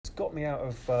got me out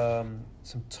of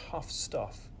some tough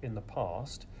stuff in the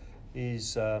past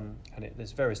is,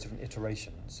 there's various different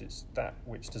iterations. It's that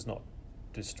which does not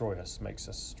destroy us makes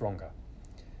us stronger.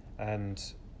 And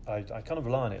I kind of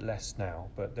rely on it less now,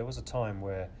 but there was a time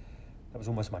where that was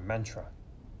almost my mantra.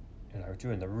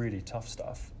 During the really tough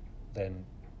stuff, then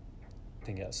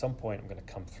thinking at some point I'm going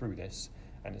to come through this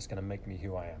and it's going to make me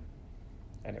who I am.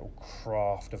 And it will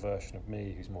craft a version of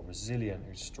me who's more resilient,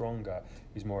 who's stronger,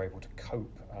 who's more able to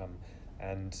cope,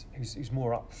 and who's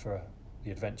more up for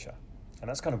the adventure. And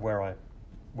that's kind of where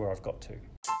I've got to.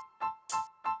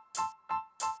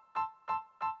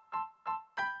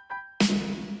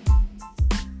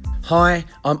 Hi,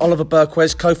 I'm Oliver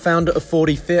Berquez, co-founder of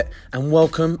 4DFit, and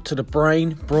welcome to the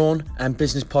Brain, Brawn and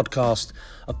Business Podcast,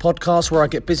 a podcast where I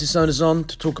get business owners on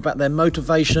to talk about their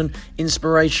motivation,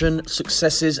 inspiration,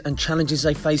 successes and challenges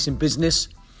they face in business.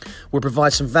 We'll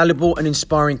provide some valuable and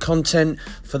inspiring content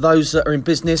for those that are in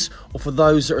business or for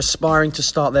those that are aspiring to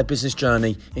start their business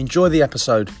journey. Enjoy the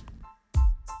episode.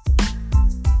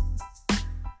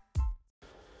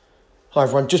 Hi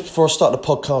everyone, just before I start the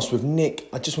podcast with Nick,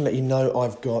 I just want to let you know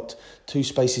I've got 2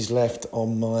 spaces left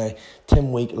on my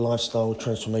 10-week lifestyle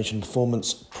transformation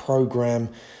performance program,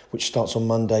 which starts on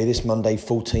this Monday,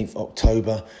 14th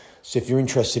October. So if you're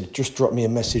interested, just drop me a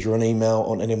message or an email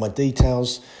on any of my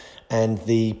details and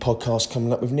the podcast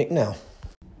coming up with Nick now.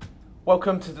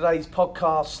 Welcome to today's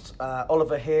podcast.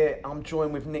 Oliver here. I'm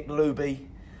joined with Nick Luby.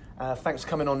 Thanks for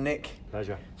coming on, Nick.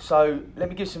 Pleasure. So let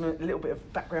me give a little bit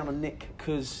of background on Nick,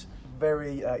 because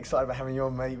very excited about having you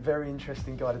on, mate. Very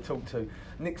interesting guy to talk to.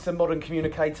 Nick's a modern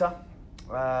communicator,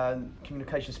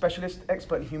 communication specialist,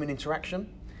 expert in human interaction,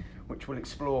 which we'll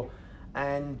explore,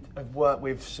 and have worked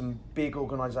with some big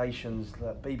organisations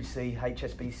like BBC,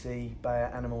 HSBC,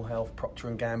 Bayer Animal Health,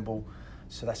 Procter & Gamble.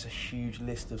 So that's a huge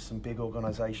list of some big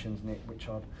organisations, Nick, which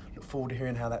I look forward to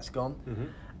hearing how that's gone. Mm-hmm.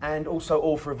 And also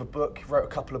author of a book, wrote a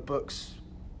couple of books.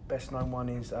 Best known one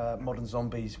is Modern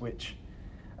Zombies, which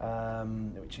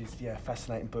is a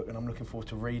fascinating book, and I'm looking forward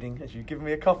to reading as you've given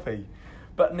me a copy.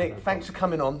 But Nick, thanks for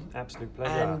coming on. Absolute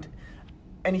pleasure. And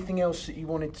anything else that you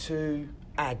wanted to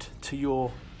add to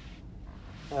your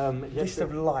list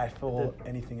of life, or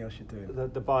anything else you're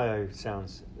doing? The bio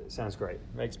sounds great.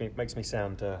 Makes me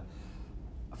sound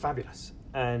fabulous,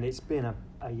 and it's been an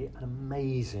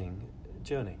amazing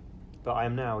journey. But I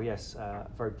am now,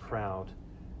 very proud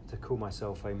to call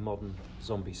myself a modern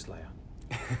zombie slayer.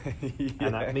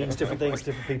 And that means different things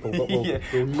to different people, but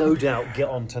we'll no doubt get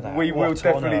onto that. We will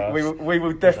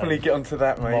definitely get onto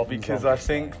that, mate, because I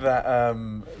think that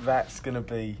that's going to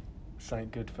be something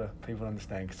good for people to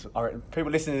understand. Because I reckon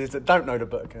people listening to this that don't know the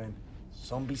book going,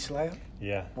 Zombie Slayer?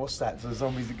 Yeah. What's that? Do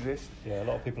zombies exist? Yeah, a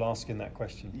lot of people asking that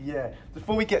question. Yeah.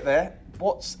 Before we get there,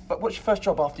 what's your first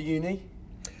job after uni?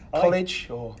 College?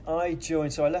 I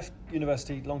joined, so I left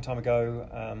university a long time ago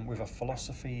with a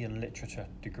philosophy and literature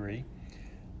degree.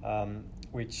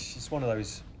 Which is one of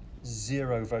those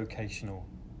 0 vocational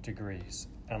degrees,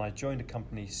 and I joined a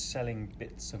company selling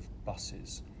bits of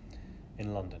buses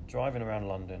in London, driving around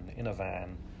London in a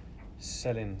van,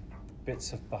 selling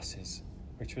bits of buses,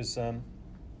 which is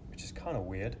kind of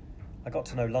weird. I got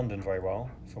to know London very well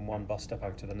from one bus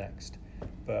depot to the next,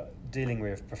 but dealing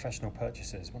with professional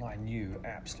purchasers when I knew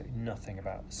absolutely nothing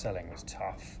about selling was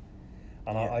tough,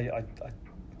 and I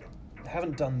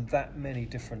haven't done that many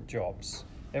different jobs.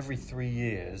 Every 3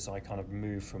 years, I kind of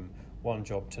move from one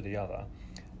job to the other,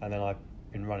 and then I've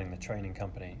been running the training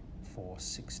company for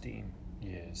 16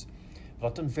 years. But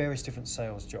I've done various different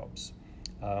sales jobs,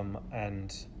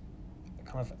 and I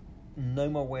kind of know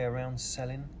my way around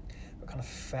selling, but kind of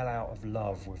fell out of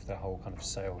love with the whole kind of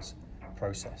sales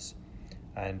process.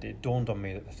 And it dawned on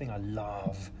me that the thing I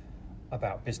love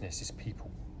about business is people.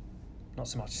 Not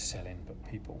so much selling, but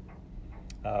people.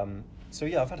 So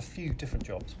I've had a few different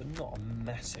jobs, but not a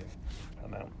massive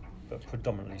amount, but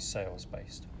predominantly sales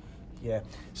based. Yeah.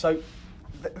 So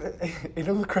in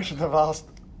all the questions I've asked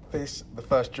the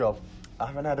first job, I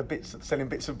haven't had selling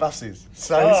bits of buses.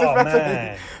 So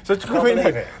man.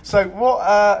 So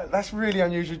what? That's a really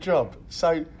unusual job.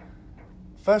 So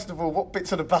first of all, what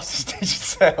bits of the buses did you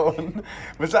sell? And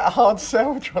was that a hard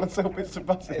sell, trying to sell bits of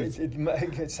buses?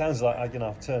 It sounds like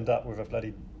I've turned up with a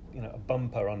bloody a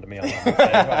bumper under me.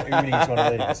 Right, who needs one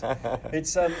of these?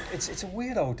 It's a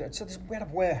weird we had a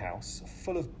warehouse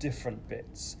full of different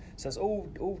bits. So it's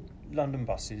all London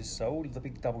buses, so all the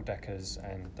big double deckers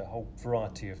and the whole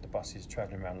variety of the buses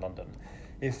travelling around London.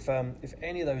 If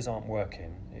any of those aren't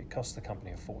working, it costs the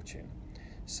company a fortune.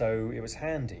 So it was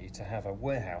handy to have a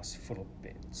warehouse full of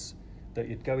bits that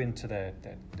you'd go into their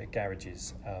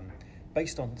garages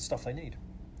based on the stuff they need.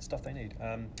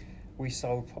 we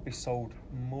probably sold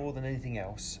more than anything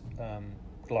else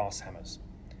glass hammers,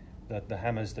 the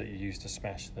hammers that you use to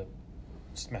smash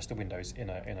the windows in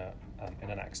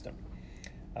an accident.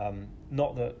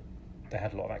 Not that they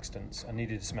had a lot of accidents and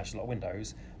needed to smash a lot of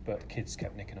windows, but kids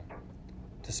kept nicking them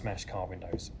to smash car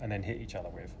windows and then hit each other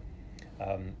with,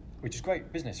 which is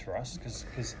great business for us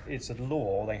because it's a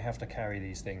law, they have to carry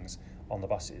these things on the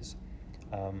buses,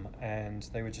 and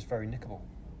they were just very nickable.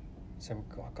 So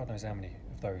God knows how many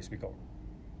of those we got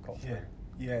through.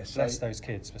 Yeah, so Bless those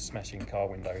kids for smashing car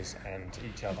windows and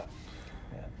each other.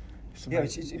 It's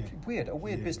a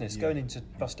weird business going into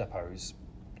bus depots.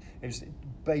 It was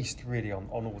based really on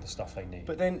all the stuff they need.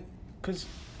 But then, because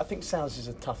I think sales is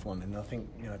a tough one, and I think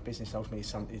business ultimately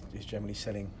is generally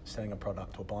selling a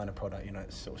product or buying a product.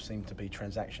 It sort of seems to be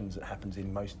transactions that happens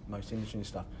in most industry and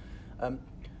stuff.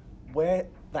 Where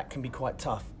that can be quite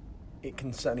tough, it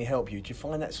can certainly help you. Do you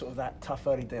find that tough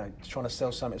early day, trying to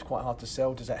sell something that's quite hard to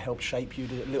sell? Does that help shape you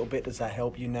a little bit? Does that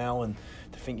help you now, and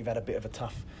to think you've had a bit of a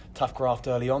tough graft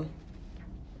early on?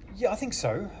 Yeah, I think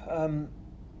so.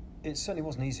 It certainly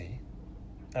wasn't easy,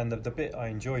 and the bit I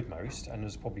enjoyed most and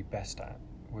was probably best at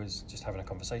was just having a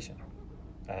conversation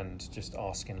and just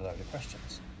asking a load of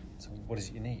questions. So, what is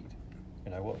it you need?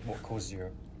 What causes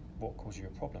you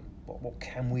a problem? What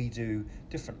can we do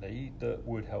differently that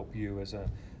would help you as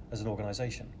an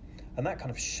organisation? And that kind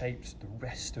of shaped the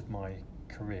rest of my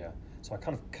career. So I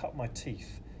kind of cut my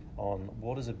teeth on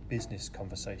what does a business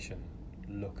conversation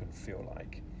look and feel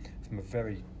like from a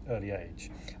very early age.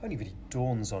 It only really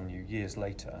dawns on you years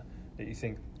later that you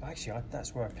think, actually,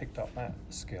 that's where I picked up that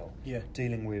skill. Yeah.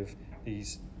 Dealing with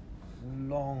these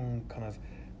long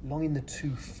in the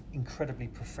tooth, incredibly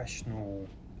professional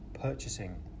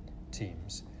purchasing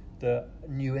teams that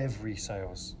knew every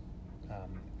sales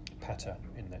patter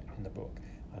in the book.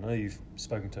 I know you've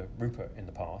spoken to Rupert in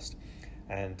the past,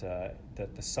 and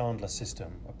that the Sandler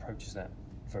system approaches that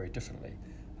very differently.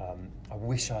 I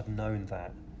wish I'd known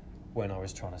that when I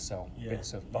was trying to sell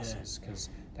bits of buses, because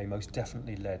they most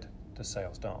definitely led the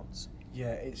sales dance.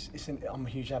 Yeah, I'm a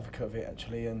huge advocate of it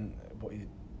actually, and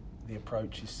the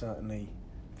approach is certainly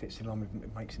fits in line with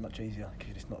it, makes it much easier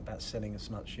because it's not about selling as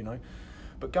much,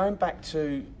 But going back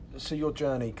to your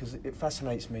journey, because it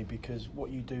fascinates me, because what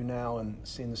you do now and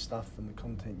seeing the stuff and the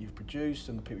content you've produced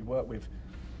and the people you work with,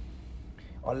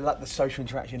 I like the social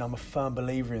interaction. I'm a firm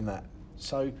believer in that.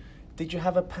 So, did you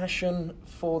have a passion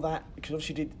for that? Because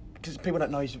obviously because people don't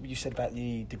know, you said about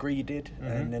the degree you did,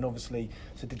 and then obviously,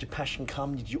 so did your passion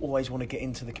come? Did you always want to get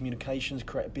into the communications,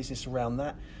 create a business around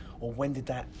that? Or when did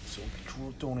that sort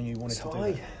of dawn on you wanted to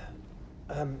do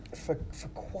that? For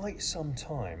quite some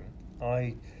time,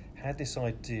 I had this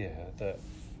idea that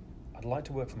I'd like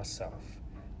to work for myself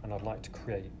and I'd like to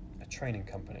create a training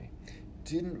company.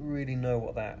 Didn't really know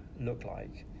what that looked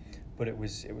like, but it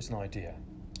was an idea.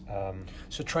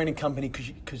 So training company,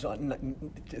 because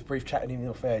brief chat in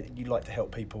the fair, you like to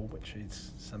help people, which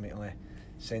is something I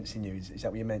sense in you. Is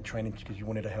that what you meant, training, because you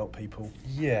wanted to help people?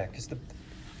 Yeah, because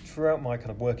throughout my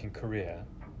kind of working career,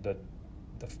 the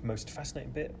most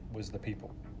fascinating bit was the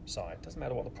people side. It doesn't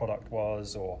matter what the product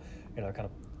was or kind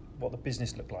of what the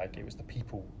business looked like, it was the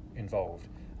people involved.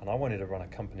 And I wanted to run a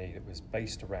company that was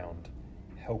based around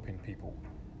helping people.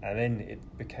 And then it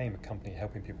became a company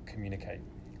helping people communicate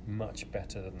much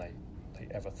better than they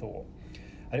ever thought.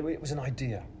 And it was an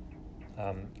idea.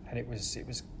 And it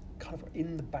was kind of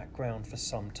in the background for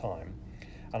some time.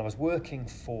 And I was working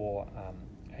for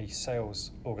a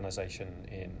sales organisation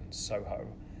in Soho,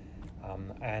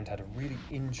 and had a really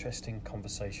interesting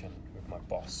conversation with my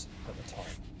boss at the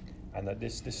time. And that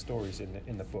this story is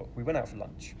in the book. We went out for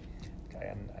lunch,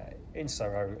 and in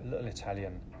Soho, a little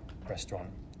Italian restaurant.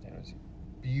 It was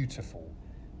beautiful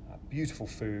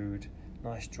food,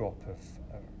 nice drop of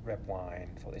red wine.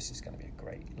 Thought this is going to be a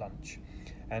great lunch.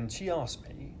 And she asked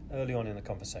me early on in the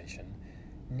conversation,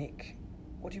 Nick,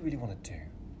 what do you really want to do?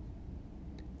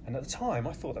 And at the time,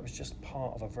 I thought that was just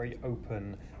part of a very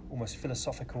open, almost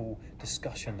philosophical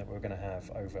discussion that we were going to have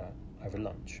over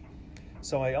lunch.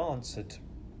 So I answered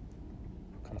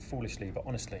kind of foolishly but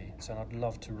honestly, saying I'd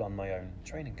love to run my own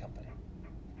training company.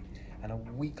 And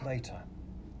 1 week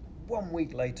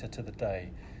later to the day,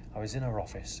 I was in her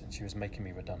office and she was making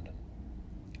me redundant.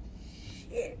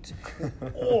 Shit!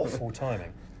 Awful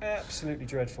timing. Absolutely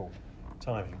dreadful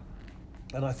timing.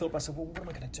 And I thought to myself, well, what am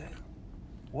I going to do?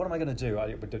 What am I going to do?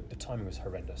 The timing was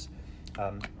horrendous.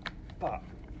 But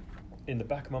in the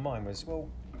back of my mind was, well,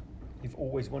 you've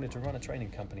always wanted to run a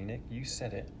training company, Nick. You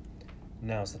said it.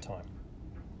 Now's the time.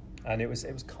 And it was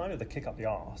kind of the kick up the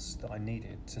arse that I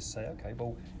needed to say, okay,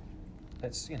 well,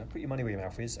 let's put your money where your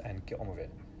mouth is and get on with it.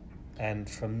 And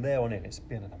from there on in, it's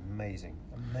been an amazing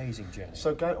journey.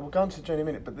 So we'll go on to the journey in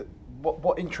a minute, but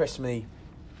what interests me,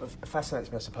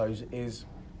 fascinates me, I suppose, is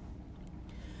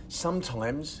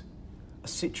sometimes a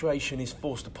situation is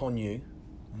forced upon you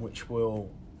which will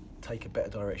take a better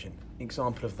direction.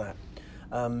 Example of that.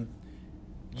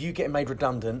 You getting made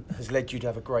redundant has led you to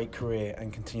have a great career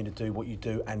and continue to do what you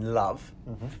do and love.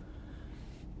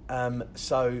 Mm-hmm.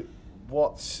 So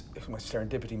it's my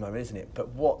serendipity moment, isn't it? But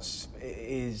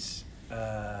is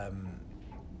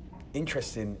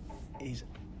interesting is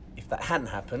if that hadn't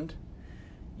happened,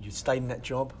 you stayed in that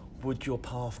job, would your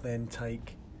path then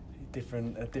take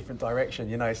a different direction?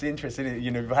 You know, it's interesting.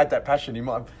 You know, you've had that passion.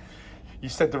 You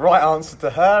said the right answer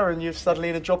to her, and you're suddenly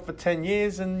in a job for 10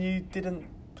 years, and you didn't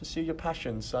pursue your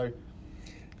passion. So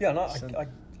yeah, and I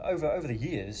over the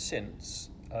years since,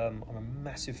 I'm a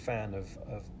massive fan of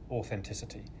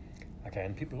authenticity. Okay,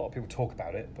 and a lot of people talk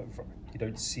about it, but you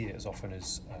don't see it as often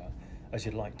as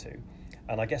you'd like to.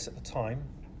 And I guess at the time,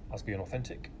 I was being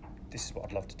authentic. This is what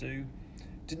I'd love to do.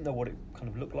 Didn't know what it kind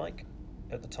of looked like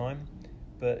at the time,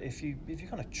 but if you're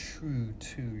kind of true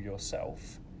to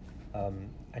yourself,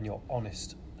 and you're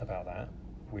honest about that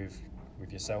with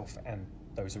yourself and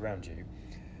those around you,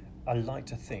 I like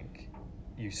to think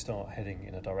you start heading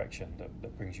in a direction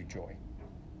that brings you joy.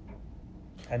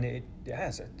 And it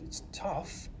has. It's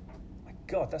tough. My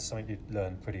God, that's something you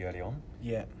learn pretty early on.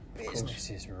 Yeah, business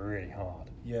is really hard.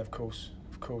 Yeah, of course.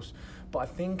 But I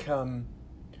think I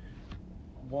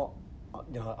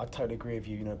totally agree with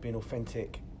you. You know, being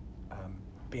authentic,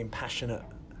 being passionate,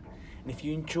 and if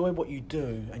you enjoy what you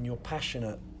do and you're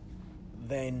passionate,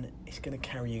 then it's going to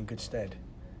carry you in good stead.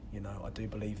 You know, I do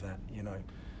believe that. You know,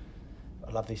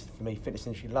 I love this. For me, fitness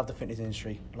industry. Love the fitness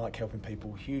industry. Like helping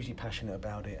people. Hugely passionate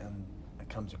about it, and it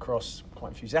comes across quite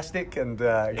enthusiastic and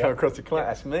come across to client.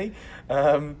 That's me.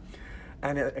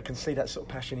 And I can see that sort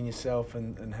of passion in yourself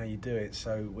and how you do it.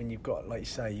 So when you've got, like you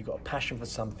say, you've got a passion for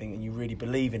something and you really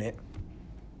believe in it,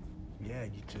 yeah,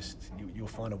 you'll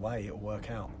find a way. It'll work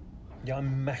out. Yeah,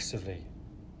 I'm massively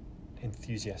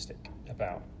enthusiastic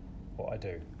about what I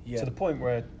do. Yeah. To the point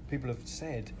where people have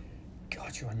said,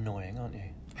 "God, you're annoying, aren't you?"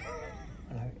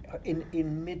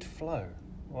 in mid-flow,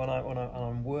 when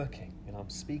I'm working, you know, I'm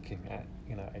speaking at,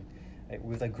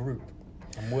 with a group.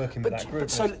 I'm working with that group.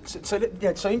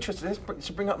 So interesting. Let's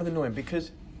bring up with annoying,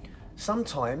 because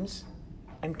sometimes,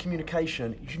 in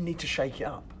communication, you need to shake it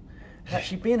up. And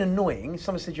actually, being annoying, if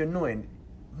someone said you're annoying,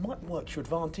 might work to your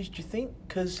advantage. Do you think?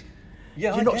 Because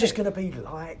you're not just going to be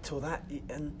liked or that,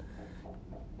 and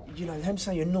you know, them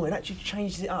saying you're annoying actually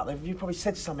changes it up. You probably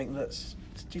said something that's.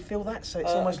 Do you feel that? So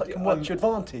it's almost like it can work to your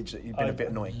advantage that you've been a bit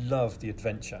annoying. I love the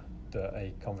adventure that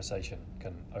a conversation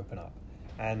can open up,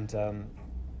 and.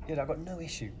 I've got no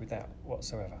issue with that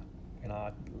whatsoever. You know,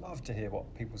 I'd love to hear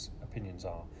what people's opinions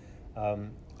are,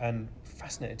 and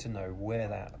fascinated to know where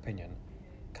that opinion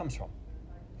comes from.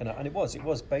 And it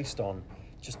was based on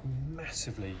just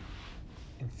massively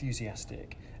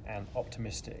enthusiastic and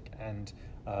optimistic, and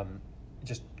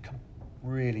just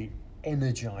really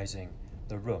energizing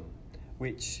the room,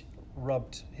 which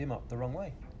rubbed him up the wrong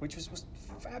way, which was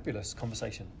fabulous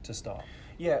conversation to start.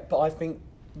 Yeah, but I think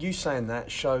you saying that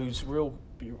shows real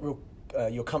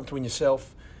you're comfortable in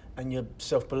yourself and your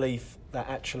self-belief, that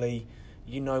actually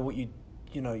you know what you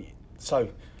know, so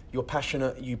you're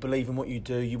passionate, you believe in what you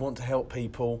do, you want to help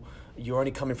people, you're only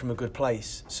coming from a good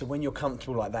place. So when you're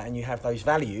comfortable like that and you have those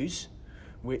values,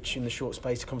 which in the short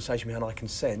space of conversation we had I can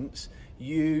sense,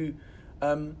 it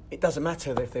doesn't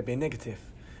matter if they're being negative,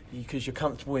 because you're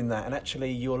comfortable in that, and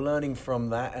actually you're learning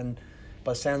from that, and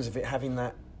by the sounds of it, having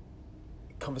that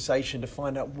conversation to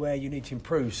find out where you need to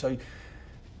improve. So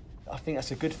I think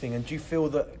that's a good thing. And do you feel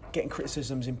that getting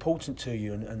criticism is important to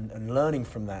you and learning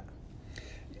from that?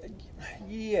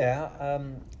 Yeah,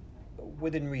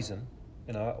 within reason.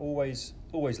 You know, always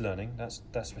learning.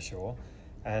 That's for sure.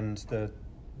 And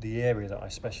the area that I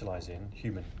specialise in,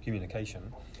 human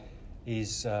communication,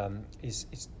 is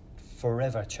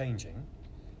forever changing,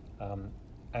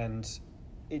 and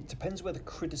it depends where the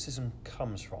criticism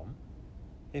comes from.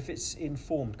 If it's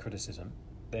informed criticism,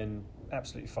 then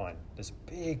absolutely fine. There's a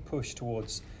big push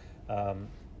towards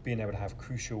being able to have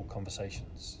crucial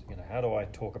conversations. You know, how do I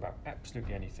talk about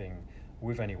absolutely anything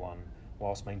with anyone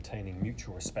whilst maintaining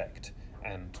mutual respect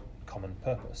and common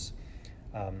purpose?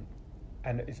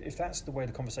 And if that's the way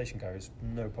the conversation goes,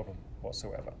 no problem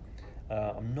whatsoever.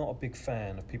 I'm not a big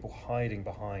fan of people hiding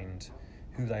behind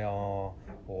who they are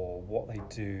or what they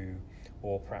do,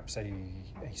 or perhaps a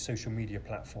social media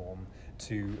platform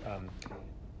to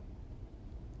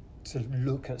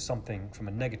look at something from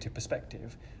a negative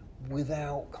perspective,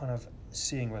 without kind of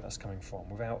seeing where that's coming from,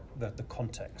 without the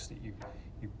context that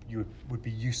you would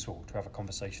be useful to have a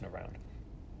conversation around.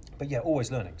 But yeah,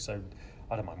 always learning. So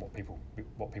I don't mind what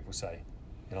people say.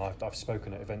 You know, I've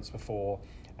spoken at events before,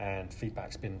 and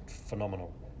feedback's been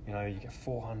phenomenal. You know, you get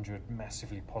 400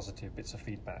 massively positive bits of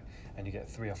feedback, and you get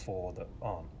 3 or 4 that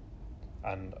aren't.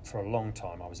 And for a long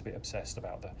time, I was a bit obsessed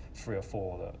about the 3 or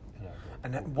 4 that, you know,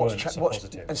 and weren't so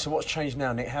positive. And so what's changed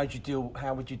now, Nick? How would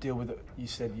you deal with it? You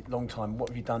said long time. What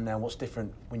have you done now? What's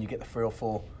different when you get the 3 or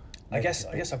 4? I guess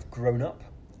I've grown up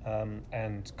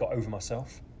and got over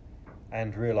myself,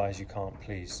 and realised you can't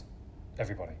please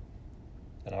everybody.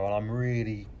 You know, and I'm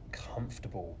really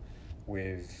comfortable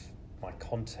with my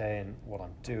content, what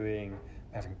I'm doing,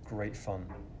 having great fun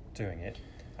doing it.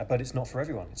 But it's not for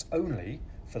everyone. It's only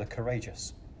for the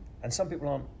courageous. And some people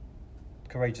aren't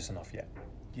courageous enough yet.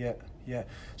 Yeah.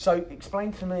 So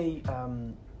explain to me,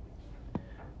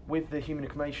 with the human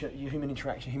interaction,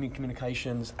 human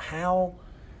communications, how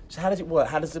does it work?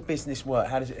 How does the business work?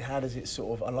 How does it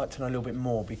sort of, I'd like to know a little bit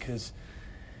more, because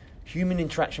human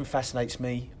interaction fascinates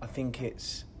me. I think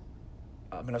it's,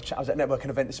 I was at a networking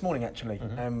event this morning actually,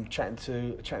 chatting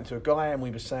to a guy, and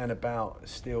we were saying about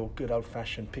still good old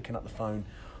fashioned picking up the phone,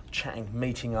 chatting,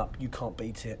 meeting up. You can't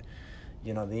beat it.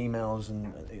 You know, the emails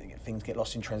and things get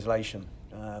lost in translation.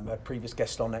 A previous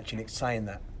guest on actually saying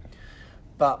that.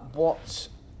 But what's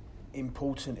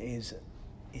important is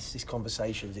this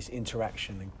conversation, this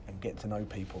interaction, and getting to know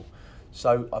people.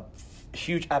 So I'm a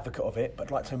huge advocate of it, but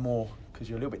I'd like to know more, because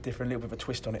you're a little bit different, a little bit of a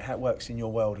twist on it, how it works in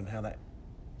your world and how that...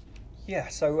 Yeah,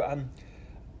 so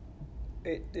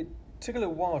it took a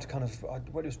little while to kind of,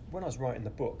 when I was writing the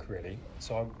book, really.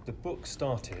 So the book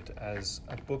started as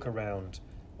a book around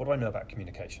what do I know about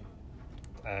communication,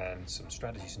 and some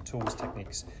strategies and tools,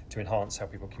 techniques to enhance how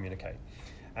people communicate.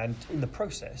 And in the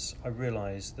process, I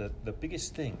realised that the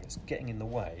biggest thing that's getting in the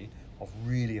way of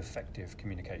really effective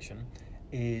communication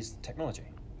is technology,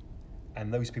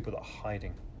 and those people that are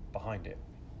hiding behind it.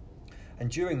 And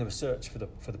during the research for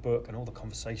the book and all the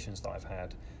conversations that I've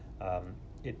had,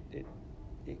 it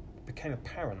became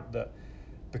apparent that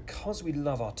because we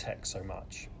love our tech so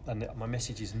much, and my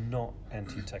message is not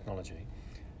anti-technology,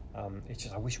 it's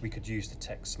just I wish we could use the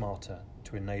tech smarter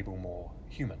to enable more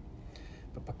human.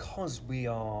 But because we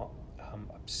are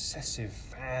obsessive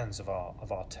fans of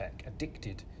our tech,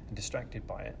 addicted and distracted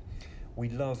by it, we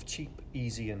love cheap,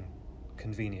 easy and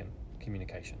convenient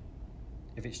communication.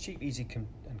 If it's cheap, easy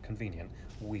and convenient,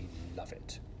 we love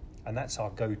it. And that's our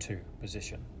go-to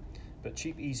position. But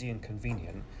cheap, easy and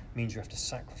convenient means you have to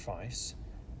sacrifice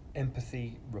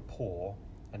empathy, rapport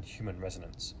and human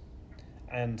resonance.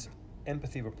 And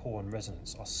empathy, rapport and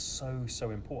resonance are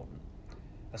so important.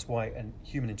 That's why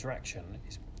human interaction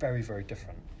is very, very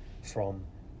different from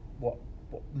what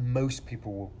most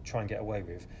people will try and get away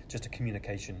with, just a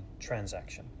communication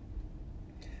transaction.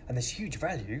 And there's huge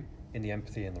value in the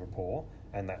empathy and the rapport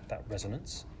and that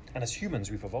resonance. And as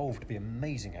humans, we've evolved to be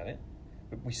amazing at it,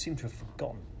 but we seem to have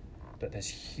forgotten that there's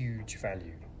huge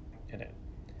value in it.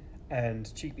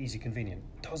 And cheap, easy, convenient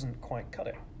doesn't quite cut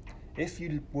it. If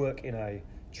you work in a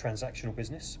transactional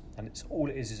business, and it's all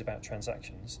it is about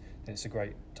transactions, then it's a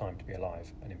great time to be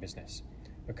alive and in business,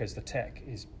 because the tech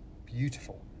is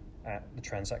beautiful at the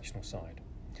transactional side.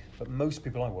 But most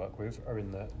people I work with are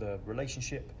in the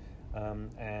relationship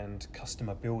and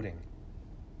customer building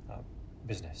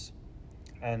business.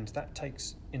 And that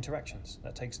takes interactions.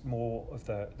 That takes more of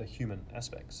the human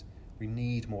aspects. We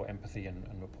need more empathy and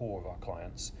rapport with our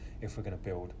clients if we're going to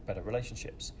build better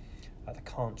relationships. There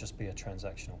can't just be a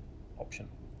transactional option.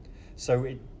 So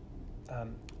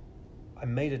I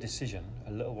made a decision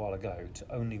a little while ago to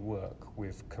only work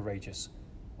with courageous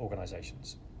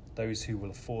organisations, those who will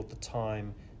afford the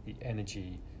time, the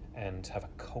energy, and have a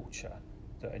culture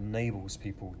that enables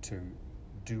people to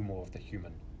do more of the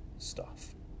human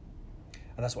stuff.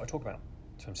 And that's what I talk about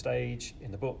from stage,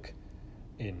 in the book,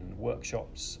 in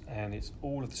workshops, and it's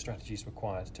all of the strategies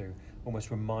required to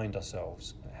almost remind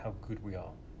ourselves how good we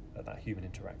are at that human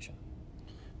interaction.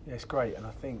 Yeah, it's great, and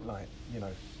I think, like, you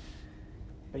know,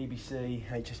 BBC,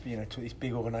 HSB, you know, to these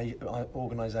big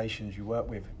organisations you work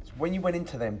with, when you went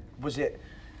into them,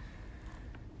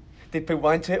 did people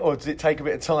want it, or does it take a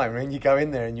bit of time? I mean, you go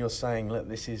in there and you're saying, look,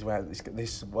 this is where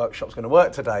this workshop's going to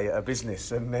work today at a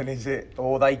business, and then is it,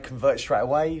 or they convert straight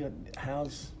away?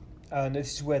 How's... And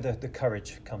this is where the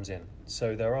courage comes in.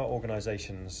 So there are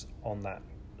organisations on that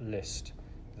list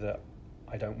that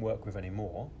I don't work with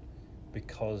anymore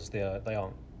because they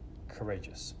aren't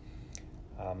courageous.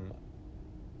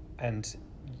 And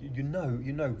you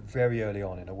know very early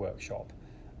on in a workshop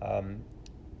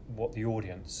what the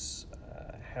audience,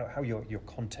 how your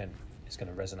content is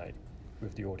going to resonate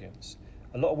with the audience.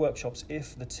 A lot of workshops,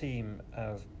 if the team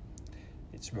have,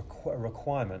 it's a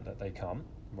requirement that they come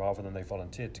rather than they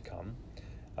volunteered to come,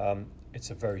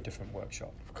 it's a very different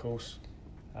workshop. Of course.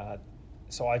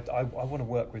 So I want to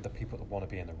work with the people that want to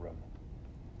be in the room.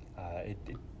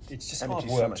 It's just hard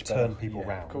Energy's so work much to turn better. people Yeah,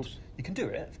 round. of course. You can do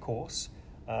it, of course,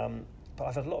 but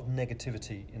I've had a lot of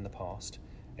negativity in the past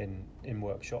in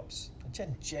workshops.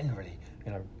 Generally,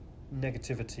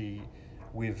 negativity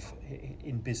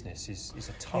in business is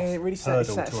a tough it really hurdle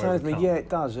to saddens me. overcome. Yeah, it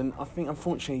does, and I think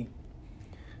unfortunately,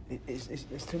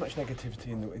 it's too much negativity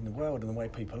in the world and the way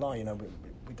people are.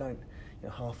 We don't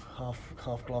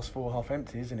half glass full, half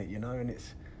empty, isn't it? And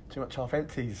it's too much half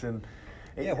empties and.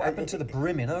 What happened to the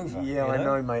brimming over? Yeah, I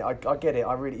know, mate. I get it.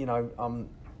 I really, as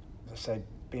I say,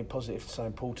 being positive is so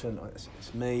important.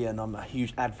 It's me, and I'm a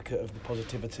huge advocate of the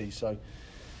positivity. So,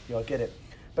 I get it.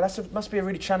 But must be a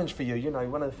really challenge for you.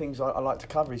 One of the things I like to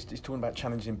cover is talking about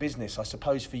challenges in business. I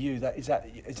suppose for you, is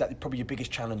that probably your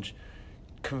biggest challenge,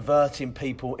 converting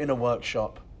people in a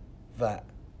workshop that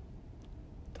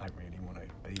don't really want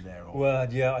to be there. Well,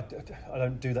 yeah, I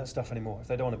don't do that stuff anymore. If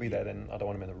they don't want to be there, then I don't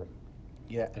want them in the room.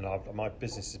 Yeah. My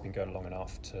business has been going long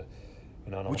enough to,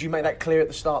 Would you make that clear at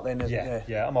the start then?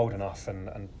 Yeah. I'm old enough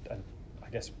and I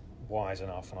guess wise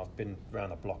enough, and I've been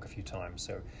around the block a few times.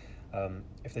 So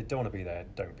if they don't want to be there,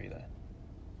 don't be there.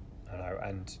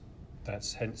 And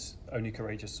that's hence only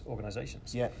courageous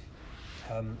organisations. Yeah.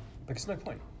 Because no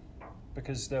point.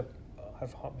 Because they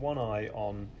have one eye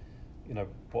on,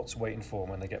 what's waiting for them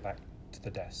when they get back to the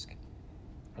desk.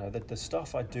 The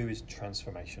stuff I do is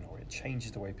transformational. It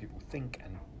changes the way people think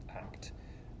and act.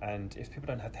 And if people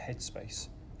don't have the headspace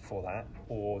for that,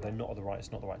 or it's not the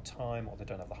right time, or they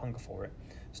don't have the hunger for it,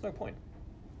 it's no point.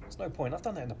 It's no point. I've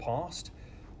done that in the past,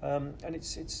 and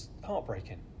it's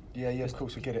heartbreaking. Yeah, of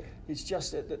course, I get it. It's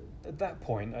just at that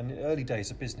point, and in the early days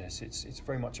of business, it's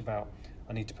very much about,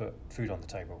 I need to put food on the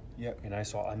table. Yeah.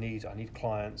 So I need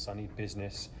clients, I need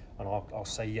business, and I'll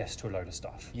say yes to a load of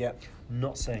stuff. Yeah.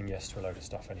 Not saying yes to a load of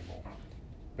stuff anymore,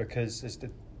 because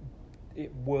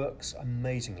it works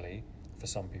amazingly for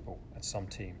some people and some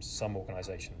teams, some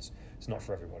organisations. It's not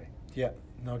for everybody. Yeah.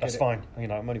 No, I get That's it. fine.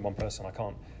 I'm only one person. I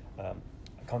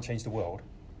can't change the world.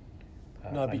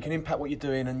 No, but you can impact what you're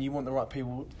doing, and you want the right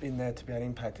people in there to be able to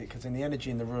impact it. Because then the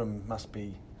energy in the room must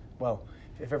be,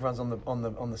 if everyone's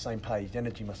on the same page, the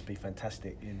energy must be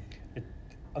fantastic.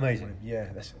 Amazing. Yeah,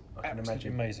 I can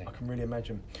imagine. Amazing. I can really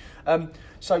imagine.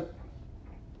 So,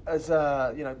 as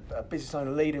a business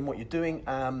owner, leading what you're doing,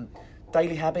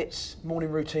 daily habits, morning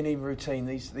routine, evening routine.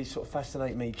 These sort of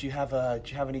fascinate me. Do you have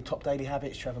any top daily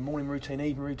habits? Do you have a morning routine,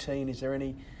 evening routine? Is there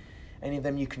any of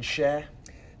them you can share?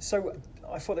 So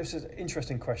I thought this was an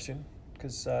interesting question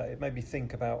because it made me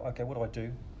think about, okay, what do I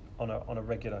do on a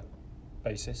regular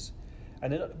basis?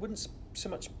 And it wouldn't so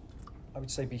much, I would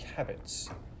say, be habits.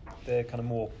 They're kind of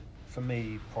more, for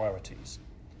me, priorities.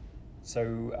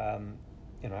 So, I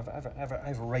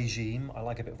have a regime. I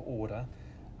like a bit of order,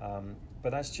 but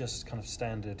that's just kind of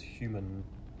standard human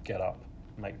get up,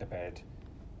 make the bed,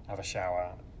 have a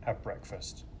shower, have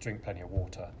breakfast, drink plenty of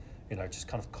water, just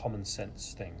kind of common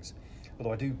sense things.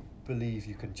 Although I do believe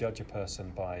you can judge a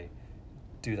person by,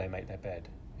 do they make their bed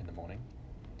in the morning?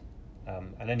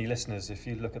 And any listeners, if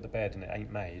you look at the bed and it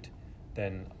ain't made,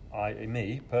 then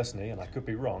me personally, and I could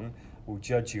be wrong, will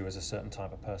judge you as a certain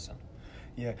type of person.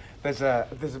 Yeah, there's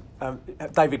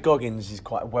David Goggins is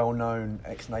quite a well-known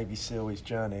ex-Navy SEAL. His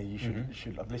journey, you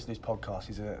should listen to his podcast.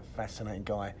 He's a fascinating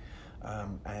guy,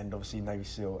 and obviously Navy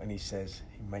SEAL. And he says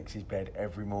he makes his bed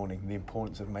every morning. The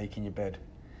importance of making your bed.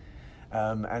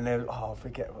 And then, I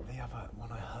forget what the other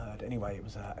one I heard. Anyway, it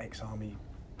was an ex-Army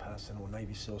person or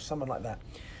Navy SEAL, someone like that.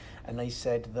 And they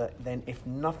said that then if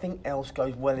nothing else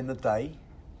goes well in the day,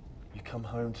 you come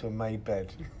home to a made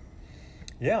bed.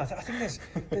 Yeah, I think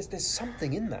there's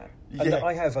something in that. Yeah. And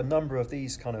I have a number of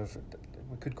these kind of,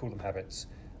 we could call them habits,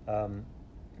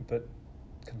 but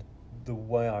kind of the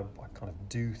way I kind of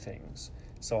do things.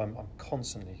 So I'm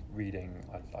constantly reading.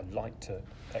 I like to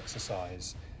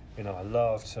exercise. I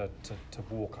love to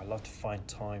walk. I love to find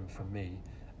time for me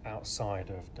outside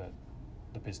of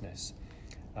the business.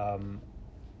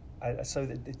 So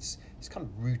it's kind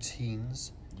of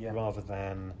routines rather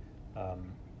than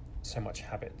so much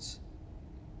habits.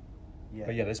 Yeah.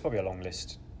 But there's probably a long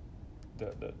list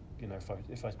that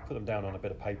if I put them down on a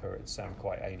bit of paper, it'd sound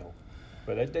quite anal.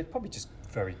 But they're probably just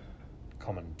very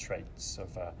common traits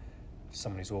of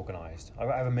someone who's organised. I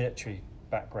have a military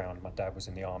background. My dad was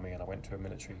in the army, and I went to a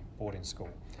military boarding school.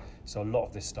 So a lot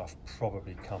of this stuff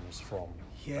probably comes from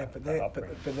but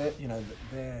upbringing. they're you know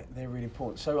they're really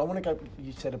important. So I want to go.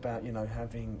 You said about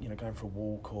having going for a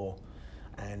walk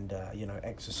and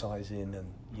exercising and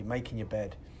you're making your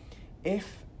bed.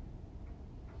 If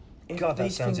God,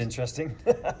 that sounds things, interesting.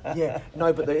 Yeah,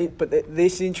 no, but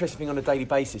this is interesting thing on a daily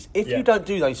basis. If you don't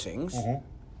do those things,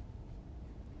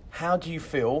 how do you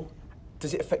feel?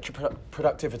 Does it affect your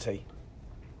productivity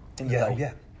in the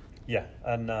day? Yeah.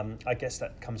 And I guess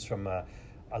that comes from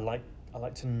I like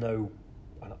to know.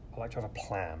 I like to have a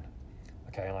plan.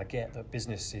 Okay, and I get that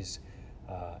business is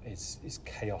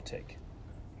chaotic,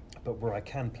 but where I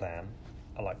can plan,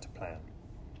 I like to plan.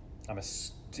 I'm a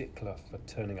stickler for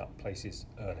turning up places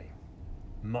early.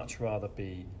 Much rather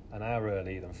be an hour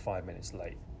early than 5 minutes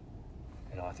late.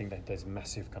 I think that there's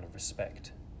massive kind of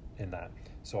respect in that.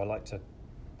 So I like to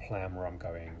plan where I'm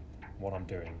going, what I'm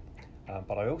doing,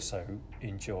 but I also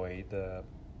enjoy the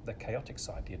chaotic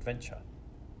side, the adventure.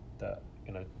 That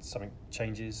something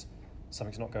changes,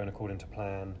 something's not going according to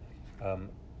plan.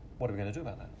 What are we going to do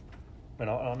about that? And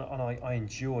I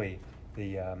enjoy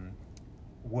the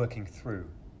working through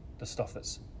the stuff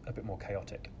that's a bit more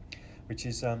chaotic, which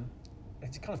is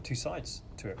it's kind of two sides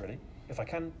to it, really. If I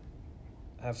can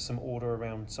have some order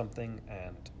around something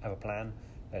and have a plan,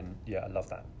 then I love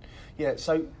that. Yeah.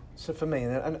 So for me,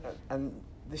 and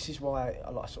this is why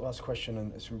I like to ask a question,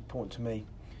 and it's important to me.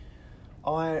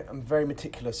 I am very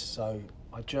meticulous, so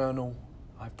I journal.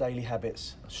 I have daily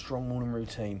habits, a strong morning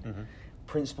routine,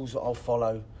 principles that I'll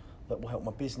follow that will help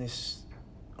my business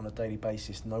on a daily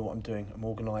basis. Know what I'm doing. I'm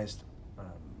organised.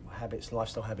 Habits,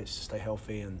 lifestyle habits to stay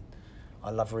healthy, and I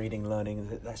love reading,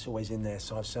 learning. That's always in there.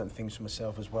 So I have certain things for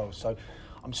myself as well. So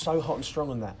I'm so hot and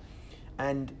strong on that.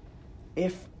 And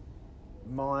if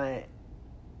I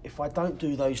don't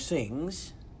do those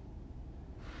things,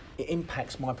 it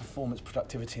impacts my performance,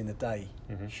 productivity in the day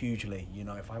hugely.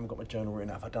 If I haven't got my journal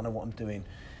written out, if I don't know what I'm doing,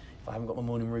 if I haven't got my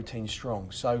morning routine strong.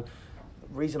 So the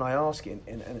reason I ask it,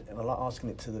 and I like asking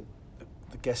it to the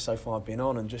guests so far I've been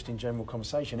on, and just in general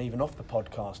conversation, even off the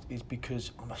podcast, is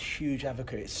because I'm a huge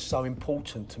advocate. It's so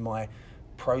important to my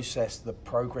process, the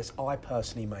progress I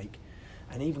personally make,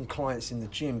 and even clients in the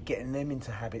gym, getting them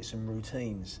into habits and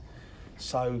routines.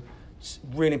 So it's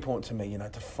really important to me,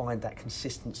 to find that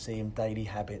consistency in daily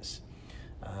habits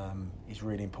is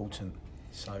really important.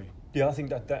 So I think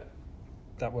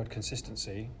that word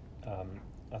consistency,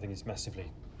 I think is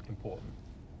massively important,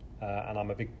 and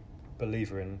I'm a big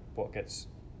believer in what gets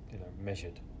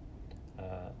measured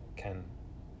can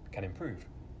improve.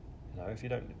 If you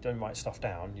don't write stuff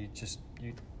down, you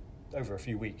over a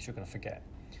few weeks you're going to forget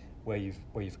where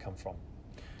you've come from.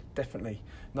 Definitely.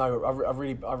 No,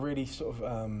 I really sort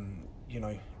of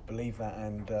believe that,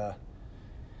 and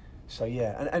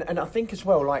and I think as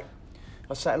well, like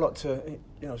I say a lot to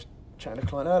I was chatting to a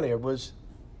client earlier, was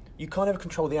you can't ever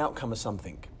control the outcome of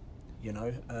something,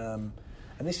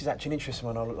 and this is actually an interesting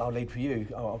one. I'll lead for you.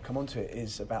 I'll come on to it.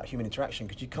 Is about human interaction,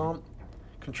 because you can't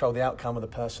control the outcome of the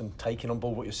person taking on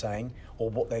board what you're saying or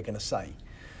what they're going to say,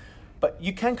 but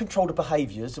you can control the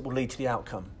behaviours that will lead to the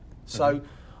outcome. So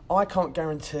I can't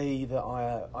guarantee that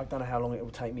I don't know how long it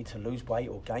will take me to lose weight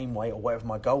or gain weight or whatever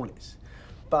my goal is,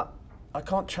 but I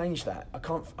can't change that. I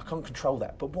can't control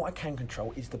that. But what I can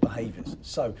control is the behaviours.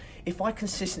 So if I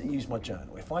consistently use my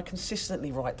journal, if I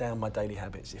consistently write down my daily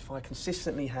habits, if I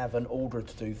consistently have an order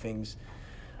to do things,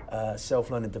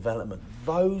 self-learning development,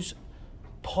 those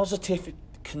positive,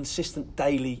 consistent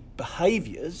daily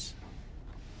behaviours,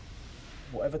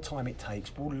 whatever time it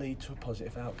takes, will lead to a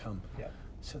positive outcome. Yeah.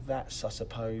 So that's, I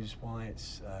suppose, why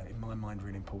it's, in my mind,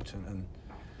 really important. And,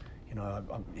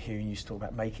 I'm hearing you talk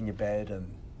about making your bed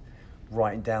and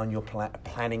writing down your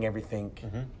planning everything,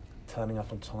 turning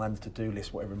up on time, the to-do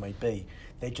list, whatever it may be.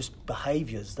 They're just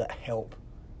behaviours that help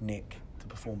Nick to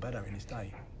perform better in his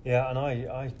day. Yeah, and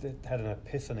I had an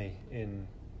epiphany in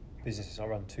businesses. I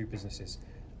run 2 businesses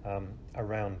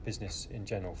around business in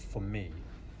general for me.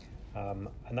 And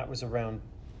that was around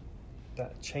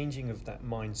that changing of that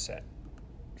mindset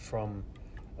from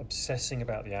obsessing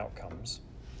about the outcomes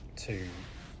to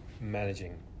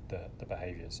managing the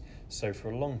behaviours. So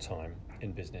for a long time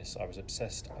in business, I was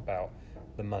obsessed about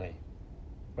the money.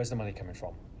 Where's the money coming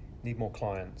from? Need more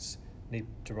clients, need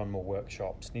to run more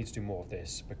workshops, need to do more of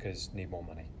this because need more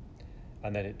money.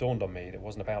 And then it dawned on me that it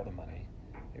wasn't about the money,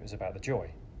 it was about the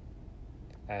joy.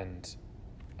 And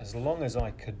as long as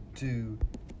I could do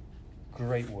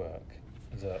great work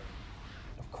that,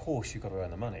 of course, you've got to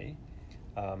earn the money,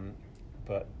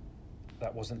 but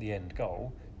that wasn't the end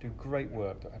goal. Do great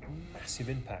work that had massive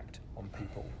impact on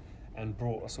people and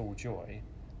brought us all joy,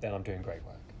 then I'm doing great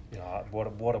work. You know,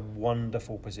 what a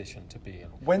wonderful position to be in.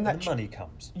 When that the money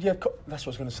comes. Yeah, that's what I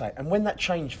was going to say. And when that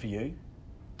changed for you,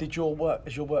 has your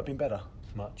work been better?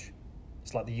 Much.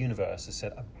 It's like the universe has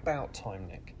said, about time,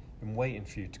 Nick. Been waiting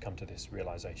for you to come to this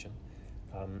realization.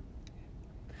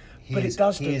 But it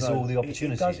does do, here's though. all the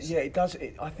opportunities. It does.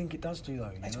 I think it does do,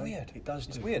 though. It's weird. It does do.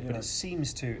 It's weird, but it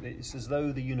seems to. It's as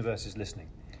though the universe is listening,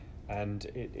 and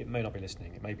it may not be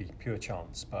listening. It may be pure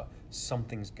chance, but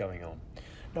something's going on.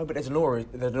 No, but there's an aura.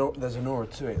 There's an aura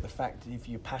to it. The fact if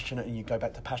you're passionate and you go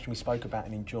back to passion we spoke about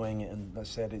and enjoying it, and as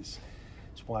I said, it's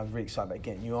why I'm really excited about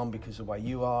getting you on, because the way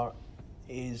you are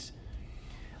is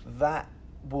that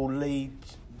will lead.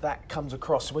 That comes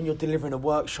across. So when you're delivering a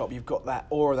workshop, you've got that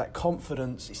aura, that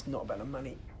confidence. It's not about the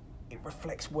money. It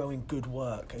reflects well in good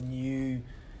work, and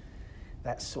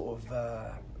that sort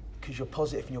of, because you're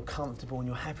positive and you're comfortable and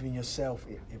you're happy in yourself,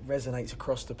 it resonates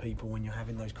across to people when you're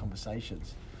having those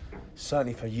conversations.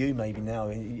 Certainly for you, maybe now,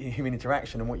 in human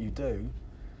interaction and what you do,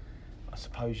 I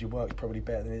suppose your work's probably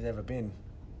better than it's ever been.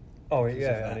 Oh,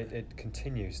 yeah, and it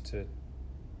continues to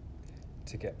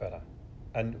get better.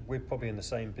 And we're probably in the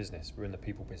same business. We're in the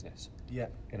people business. Yeah.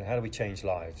 You know, how do we change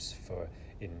lives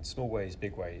in small ways,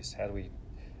 big ways? How do we,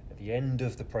 at the end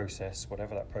of the process,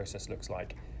 whatever that process looks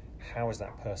like, how is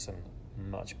that person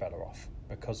much better off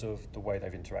because of the way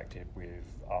they've interacted with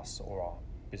us or our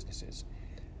businesses?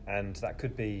 And that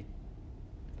could be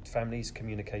families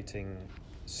communicating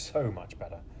so much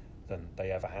better than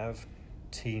they ever have,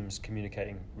 teams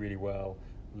communicating really well,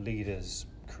 leaders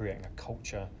creating a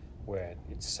culture where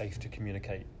it's safe to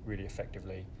communicate really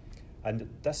effectively. And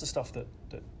that's the stuff that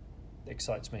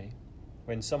excites me.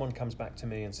 When someone comes back to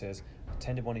me and says, I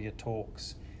attended one of your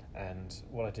talks, and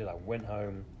what I did, I went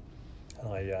home and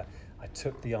I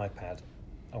took the iPad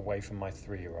away from my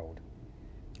 3-year-old,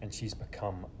 and she's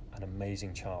become an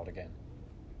amazing child again.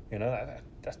 You know,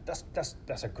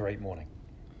 that's a great morning.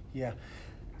 Yeah.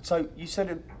 So you said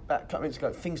it about a couple minutes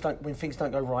ago, when things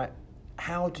don't go right,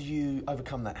 how do you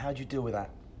overcome that? How do you deal with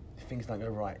that if things don't go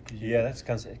right?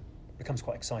 It becomes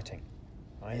quite exciting.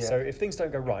 Right? Yeah. So if things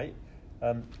don't go right,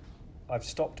 I've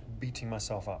stopped beating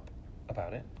myself up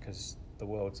about it, because the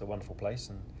world's a wonderful place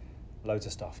and loads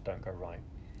of stuff don't go right.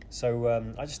 So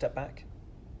I just step back.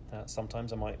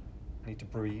 Sometimes I might need to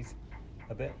breathe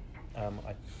a bit.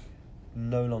 I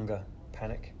no longer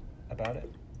panic about it.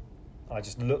 I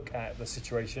just look at the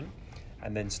situation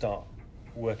and then start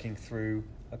working through,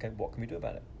 okay, what can we do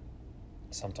about it?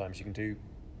 Sometimes you can do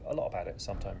a lot about it,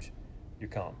 sometimes you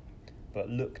can't. But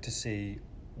look to see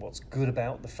what's good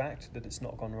about the fact that it's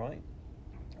not gone right,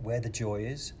 where the joy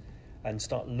is, and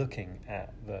start looking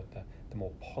at the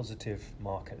more positive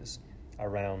markers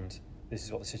around, this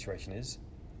is what the situation is,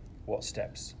 what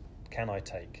steps can I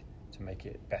take to make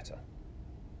it better?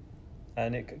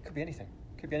 And it could be anything.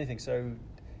 Could be anything. So,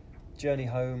 journey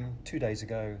home 2 days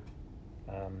ago,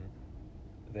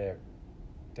 there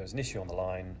was an issue on the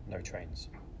line, no trains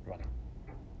running.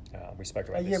 We spoke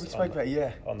about this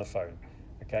on the phone.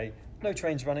 Okay, no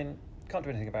trains running, can't do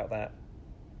anything about that.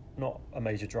 Not a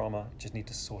major drama, just need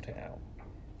to sort it out.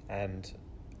 And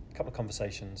a couple of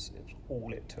conversations, it's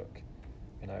all it took.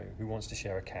 You know, who wants to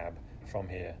share a cab from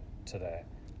here to there?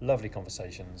 Lovely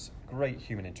conversations, great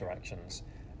human interactions,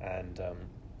 and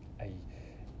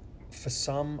for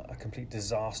some, a complete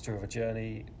disaster of a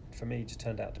journey. For me, it just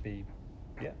turned out to be,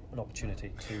 an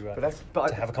opportunity to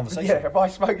have a conversation. Yeah,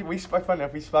 we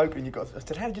spoke, and I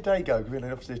said, how did your day go? We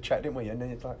really obviously chat, didn't we? And then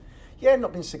it's like,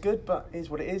 not been so good, but it is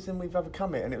what it is, and we've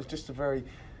overcome it. And it was just a very,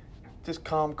 just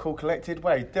calm, cool, collected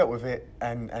way, dealt with it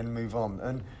and move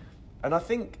on. And I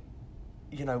think,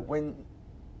 when,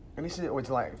 and this is always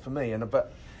like for me,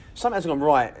 but something hasn't gone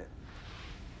right,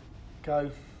 go,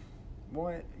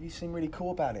 why, you seem really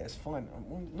cool about it, it's fine.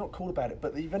 I'm not cool about it,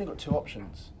 but you've only got two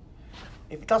options.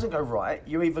 If it doesn't go right,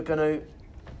 you're either going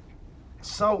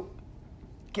to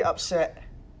get upset,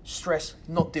 stress,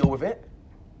 not deal with it,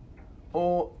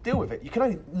 or deal with it. You can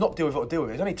only not deal with it or deal with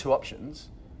it. There's only two options.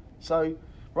 So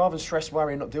rather than stress,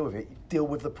 worry, and not deal with it, deal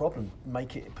with the problem.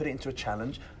 Put it into a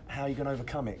challenge. How are you going to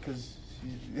overcome it? Because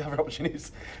the other option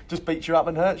is just beats you up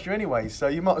and hurts you anyway. So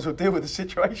you might as well deal with the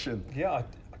situation. Yeah, I'm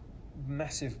a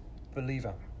massive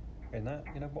believer in that.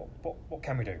 What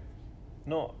can we do?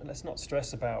 Let's not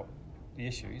stress about the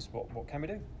issues. What can we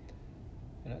do?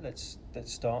 Let's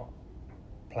start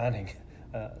planning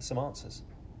some answers.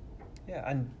 Yeah,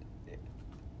 and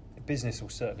business will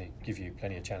certainly give you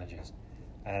plenty of challenges,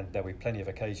 and there'll be plenty of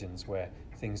occasions where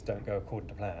things don't go according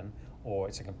to plan, or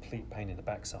it's a complete pain in the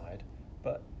backside.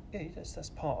 But that's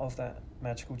part of that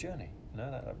magical journey.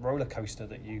 That roller coaster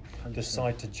that you 100%.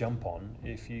 Decide to jump on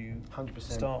if you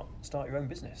 100%. start your own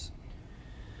business.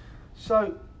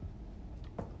 So,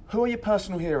 who are your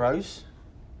personal heroes,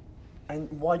 and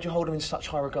why do you hold them in such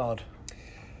high regard?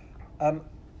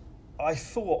 I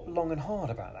thought long and hard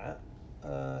about that.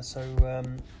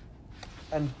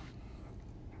 And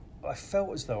I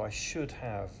felt as though I should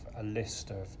have a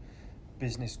list of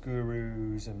business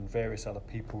gurus and various other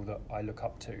people that I look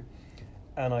up to,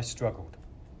 and I struggled.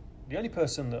 The only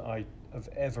person that I have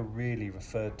ever really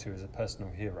referred to as a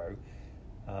personal hero,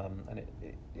 and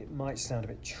it might sound a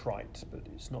bit trite, but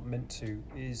it's not meant to,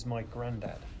 is my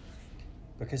granddad,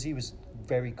 because he was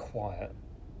very quiet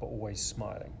but always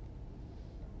smiling,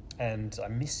 and I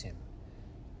miss him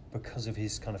because of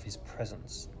his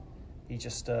presence. He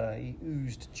just he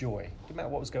oozed joy. No matter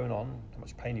what was going on, how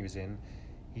much pain he was in,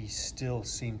 he still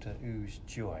seemed to ooze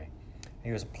joy.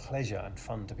 He was a pleasure and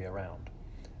fun to be around,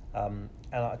 and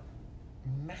I'm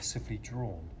massively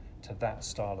drawn to that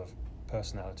style of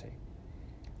personality,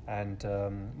 and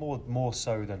more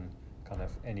so than kind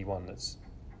of anyone that's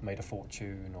made a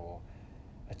fortune or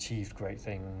achieved great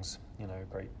things.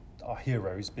 Great our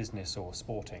heroes, business or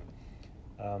sporting.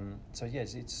 So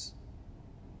yes,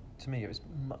 to me it was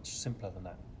much simpler than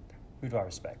that. Who do I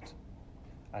respect?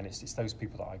 And it's those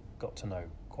people that I got to know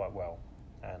quite well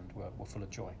and were full of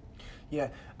joy. Yeah,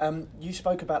 you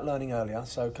spoke about learning earlier,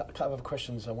 so a couple of other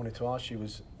questions I wanted to ask you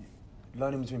was,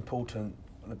 learning is important,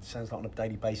 and it sounds like on a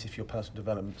daily basis for your personal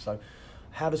development. So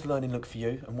how does learning look for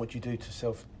you, and what do you do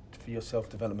for your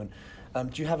self-development?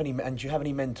 Do you have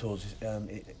any mentors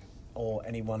or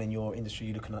anyone in your industry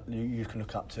you can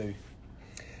look up to?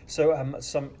 So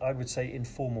some, I would say,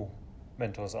 informal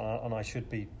mentors, and I should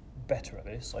be better at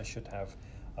this. I should have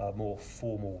a more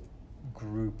formal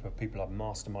group of people, a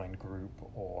mastermind group,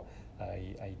 or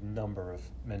a number of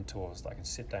mentors that I can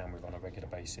sit down with on a regular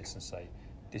basis and say,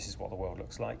 this is what the world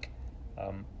looks like.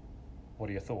 What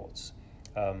are your thoughts?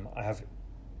 I have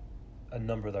a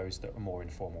number of those that are more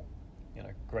informal.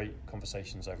 Great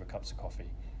conversations over cups of coffee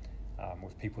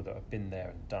with people that have been there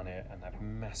and done it and have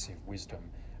massive wisdom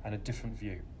and a different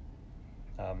view,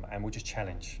 and will just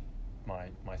challenge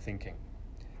my thinking.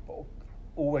 But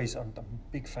always, I'm a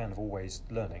big fan of always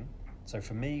learning. So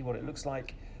for me, what it looks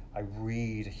like, I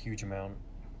read a huge amount,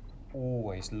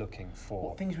 always looking for...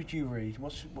 What things would you read?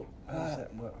 What is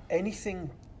that? Anything,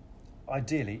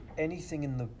 ideally, anything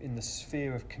in the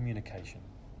sphere of communication.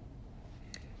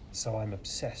 So I'm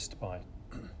obsessed by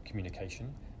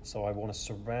communication, so I want to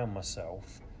surround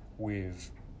myself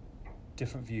with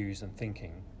different views and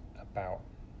thinking about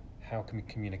how can we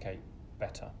communicate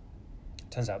better.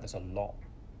 Turns out there's a lot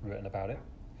written about it,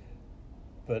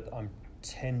 but I'm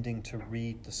tending to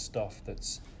read the stuff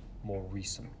that's more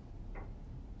recent.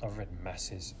 I've read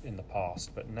masses in the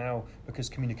past, but now, because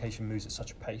communication moves at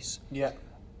such a pace,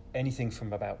 anything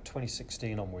from about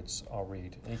 2016 onwards I'll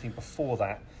read. Anything before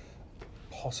that,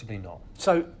 possibly not.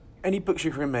 So, any books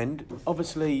you can recommend?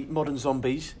 Obviously, Modern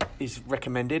Zombies is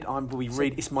recommended.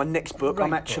 It's my next book.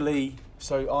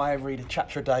 So I read a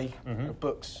chapter a day of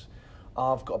books.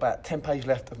 I've got about 10 pages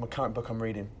left of my current book I'm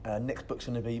reading. Next book's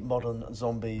going to be Modern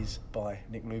Zombies by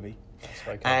Nick Luby. That's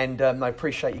very cool. And I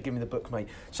appreciate you giving me the book, mate.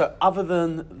 So other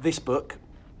than this book,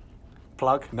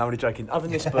 plug, no, I'm only joking. Other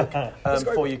than this book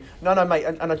for you. No, mate,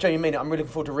 and I genuinely mean it. I'm really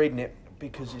looking forward to reading it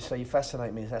because you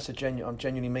fascinate me. I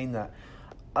genuinely mean that.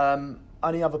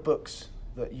 Any other books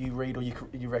that you read or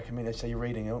you recommend? Say you're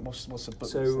reading. What's the book?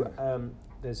 So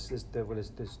there's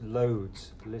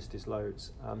loads. The list is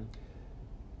loads.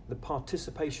 The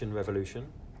Participation Revolution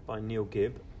by Neil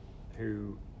Gibb,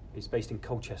 who is based in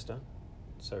Colchester.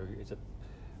 So it's a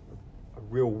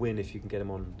real win if you can get him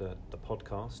on the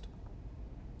podcast.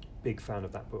 Big fan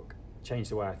of that book. Changed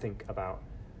the way I think about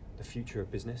the future of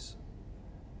business,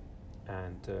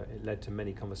 and it led to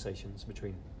many conversations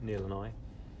between Neil and I.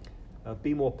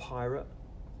 Be More Pirate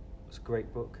was a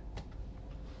great book.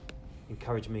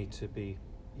 Encouraged me to be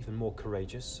even more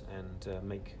courageous and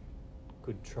make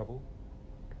good trouble,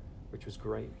 which was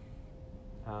great.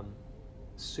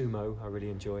 Sumo I really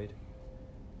enjoyed.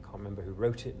 Can't remember who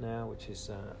wrote it now, which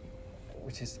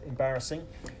is embarrassing.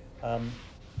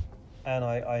 And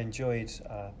I enjoyed.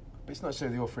 But it's not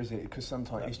necessarily the author, is it? Because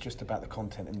sometimes it's just about the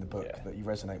content in the book that you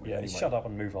resonate with. Yeah, anyway. Shut Up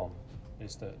and Move On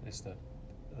is the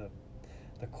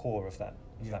core of that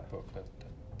book, the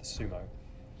Sumo.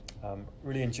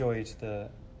 Really enjoyed the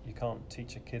You Can't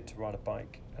Teach a Kid to Ride a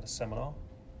Bike at a Seminar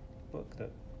book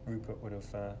that Rupert would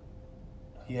have.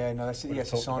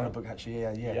 It's a silent book actually.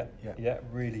 Yeah.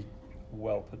 Really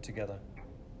well put together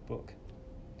book.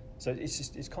 So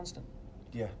it's constant.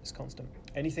 Yeah, it's constant.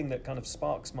 Anything that kind of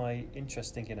sparks my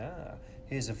interest, thinking,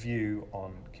 here's a view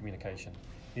on communication.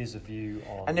 Here's a view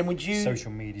on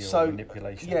social media or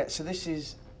manipulation. Yeah, so this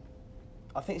is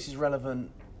I think this is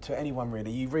relevant to anyone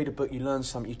really. You read a book, you learn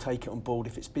something, you take it on board.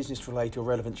 If it's business related or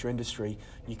relevant to your industry,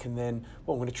 you can then,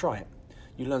 well, I'm going to try it.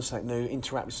 You learn something new,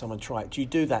 interact with someone, try it. Do you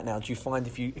do that now? Do you find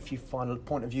if you find a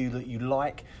point of view that you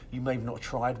like, you may have not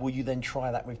tried, will you then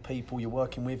try that with people you're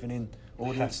working with and in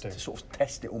audience to sort of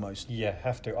test it almost? Yeah,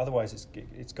 have to. Otherwise,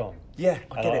 it's gone. Yeah,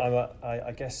 I get it.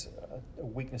 I guess a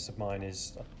weakness of mine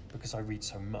is because I read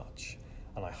so much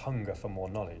and I hunger for more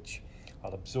knowledge.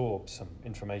 I'll absorb some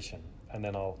information and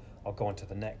then I'll go on to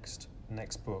the next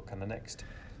book and the next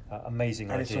amazing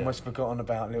idea. And it's almost forgotten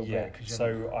about a little bit.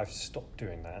 So I've stopped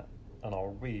doing that, and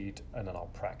I'll read and then I'll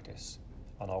practice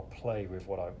and I'll play with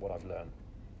what I've learned,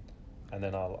 and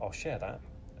then I'll share that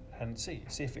and see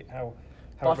if it how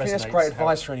it resonates. I think that's great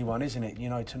advice for anyone, isn't it?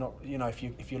 To not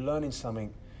if you're learning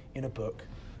something in a book,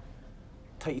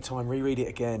 take your time, reread it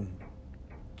again,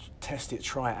 test it,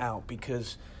 try it out,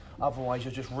 because otherwise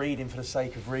you're just reading for the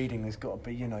sake of reading. There's got to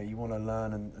be, you want to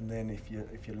learn, and then if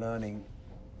you're learning,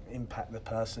 impact the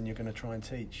person you're going to try and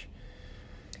teach.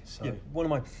 So one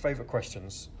of my favourite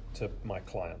questions to my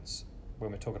clients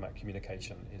when we're talking about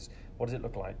communication is, what does it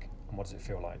look like and what does it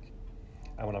feel like?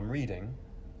 And when I'm reading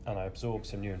and I absorb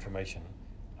some new information,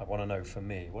 I want to know for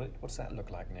me, what does that look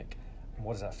like, Nick? And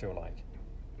what does that feel like?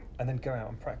 And then go out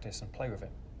and practice and play with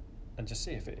it and just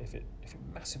see if it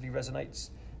massively resonates,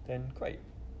 then great.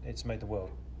 It's made the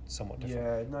world somewhat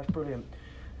different. Yeah, no, it's brilliant.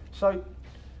 So,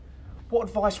 what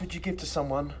advice would you give to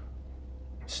someone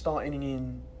starting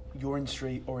in your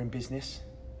industry or in business?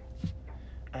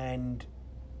 And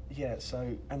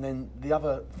and then the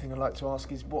other thing I'd like to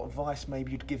ask is, what advice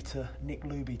maybe you'd give to Nick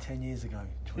Luby 10 years ago,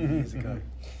 20 years ago?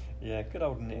 Yeah, good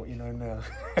old Nick. What you know now.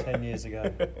 10 years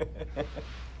ago.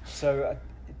 So,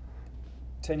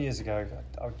 10 years ago,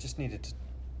 I just needed to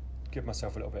give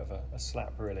myself a little bit of a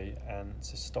slap, really, and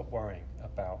to stop worrying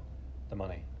about the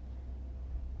money.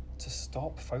 To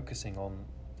stop focusing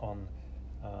on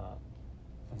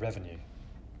revenue,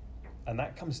 and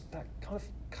that kind of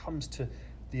comes to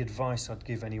the advice I'd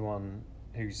give anyone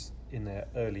who's in their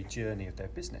early journey of their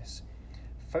business.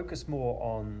 Focus more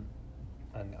on,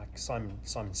 and Simon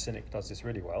Sinek does this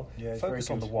really well. Yeah, focus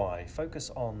on the why.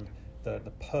 Focus on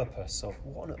the purpose of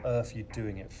what on earth you're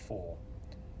doing it for,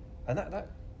 and that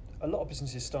a lot of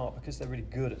businesses start because they're really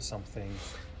good at something,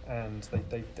 and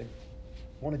they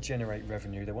want to generate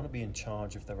revenue. They want to be in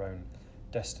charge of their own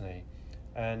destiny,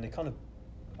 and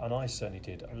and I certainly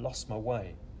did. I lost my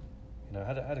way.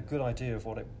 Had a good idea of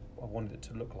what I wanted it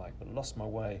to look like, but lost my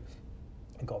way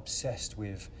and got obsessed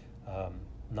with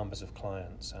numbers of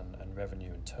clients and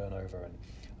revenue and turnover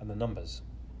and the numbers.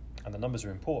 And the numbers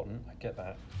are important, I get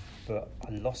that, but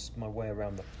I lost my way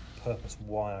around the purpose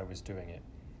why I was doing it.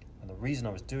 And the reason I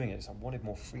was doing it is I wanted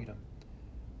more freedom.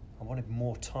 I wanted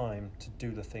more time to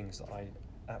do the things that I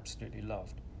absolutely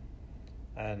loved.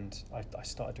 And I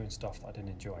started doing stuff that I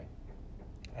didn't enjoy.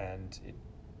 And it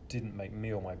didn't make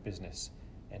me or my business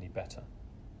any better.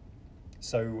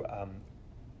 So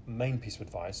main piece of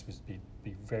advice was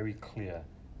be very clear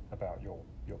about your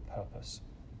purpose,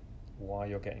 why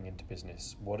you're getting into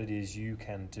business, what it is you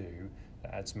can do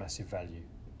that adds massive value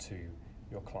to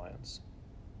your clients.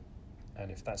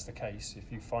 And if that's the case, if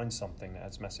you find something that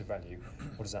adds massive value,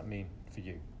 what does that mean for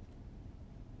you?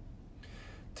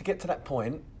 To get to that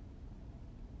point,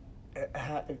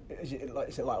 is it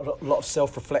like a lot of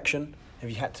self-reflection? Have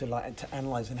you had to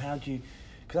analyse, and how do you?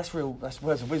 Because that's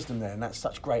words of wisdom there, and that's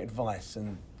such great advice.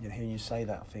 And hearing you say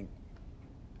that, I think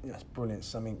that's brilliant. It's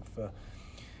something for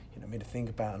me to think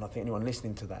about, and I think anyone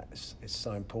listening to that is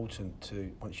so important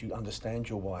to once you understand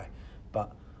your why.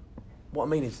 But what I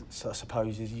mean is, I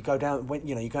suppose, is you go down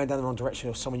you're going down the wrong direction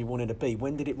of someone you wanted to be.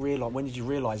 When did you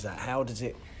realise that? How does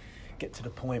it get to the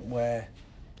point where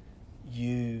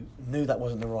you knew that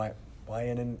wasn't the right way,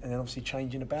 and then obviously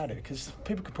changing about it? Because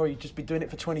people could probably just be doing it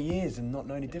for 20 years and not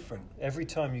know any different. Every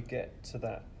time you get to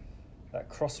that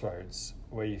crossroads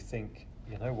where you think,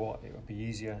 you know what, it would be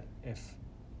easier if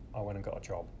I went and got a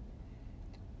job.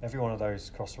 Every one of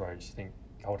those crossroads, you think,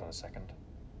 hold on a second.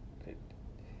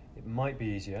 It might be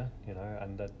easier,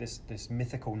 and this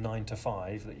mythical 9 to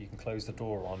 5 that you can close the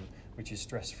door on, which is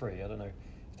stress-free. I don't know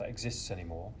if that exists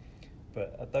anymore.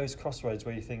 But at those crossroads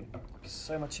where you think, it's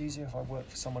so much easier if I work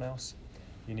for someone else,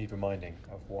 you need reminding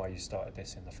of why you started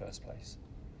this in the first place.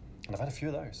 And I've had a few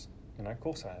of those. Of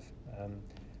course I have. Been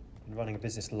running a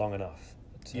business long enough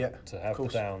to have the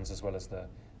downs as well as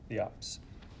the ups.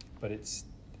 But it's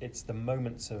the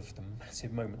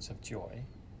massive moments of joy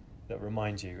that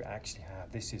remind you, actually,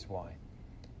 this is why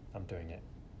I'm doing it.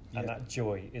 And that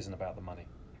joy isn't about the money.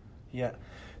 Yeah.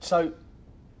 So,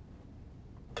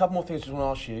 a couple more things I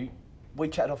want to ask you. we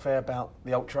chatted off air about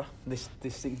the Ultra, this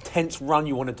intense run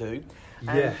you want to do.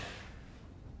 And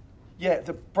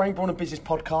the Brain, Brawn and Business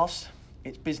podcast.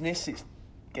 It's business. It's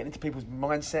getting into people's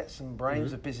mindsets and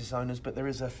brains of business owners, but there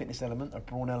is a fitness element, a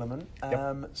brawn element.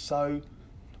 So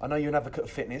I know you're an advocate of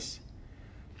fitness.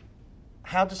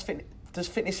 How does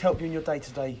fitness help you in your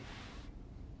day-to-day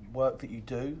work that you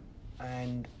do?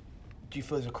 And do you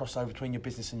feel there's a crossover between your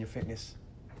business and your fitness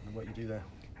and what you do there?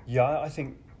 Yeah, I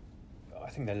think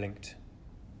they're linked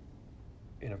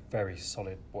in a very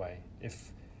solid way.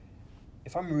 If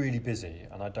I'm really busy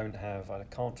and I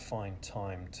can't find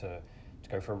time to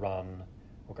go for a run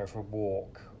or go for a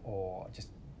walk or just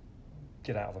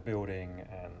get out of a building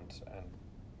and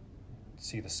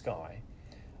see the sky,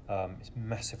 it's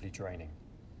massively draining.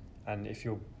 And if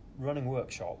you're running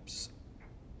workshops,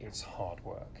 it's hard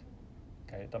work.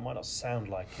 Okay, that might not sound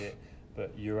like it,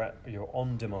 but you're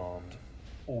on demand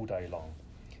all day long,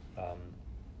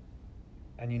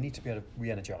 and you need to be able to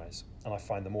re-energize. And I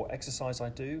find the more exercise I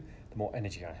do, the more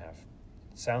energy I have.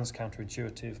 It sounds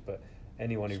counterintuitive, but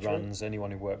anyone who runs,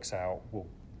 anyone who works out will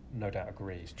no doubt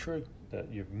agree. It's true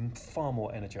that you're far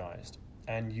more energized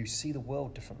and you see the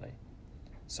world differently.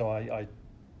 So I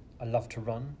love to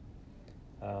run,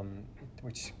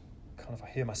 which kind of I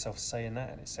hear myself saying that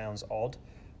and it sounds odd,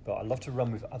 but I love to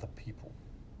run with other people.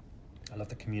 I love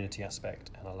the community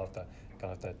aspect, and I love the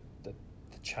kind of the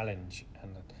challenge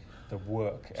and the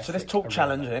work. So let's talk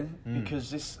challenge then,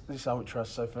 because this ultra.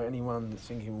 So for anyone that's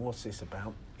thinking, what's this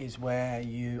about? Is where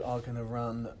you are going to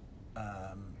run.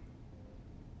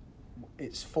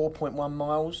 It's 4.1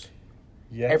 miles.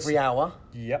 Yes. Every hour.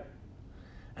 Yep.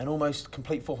 And almost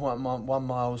complete 4.1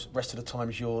 miles. Rest of the time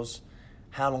is yours.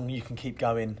 How long you can keep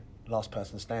going? Last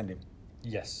person standing.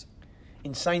 Yes.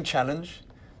 Insane challenge.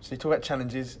 So you talk about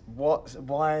challenges.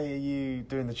 Why are you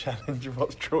doing the challenge?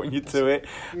 What's drawing you to it?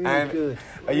 Really and good.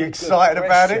 Are you excited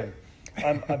about it?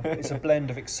 It's a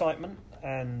blend of excitement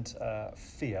and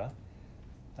fear.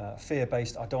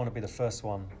 Fear-based. I don't want to be the first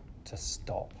one to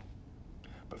stop.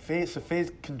 But fear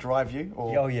can drive you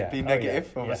or be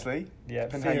negative, obviously. Yeah.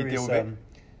 Depending how you deal with it.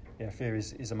 Yeah, fear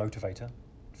is a motivator,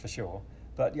 for sure.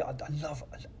 But yeah, I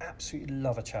absolutely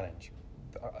love a challenge.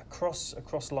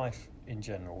 Across life in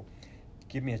general,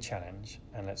 give me a challenge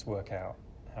and let's work out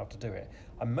how to do it.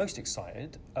 I'm most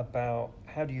excited about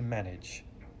how do you manage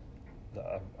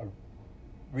a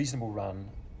reasonable run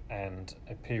and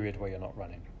a period where you're not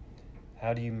running.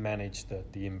 How do you manage the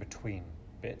in-between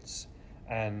bits?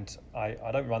 And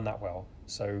I don't run that well,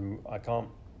 so I can't,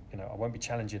 I won't be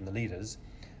challenging the leaders,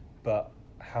 but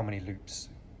how many loops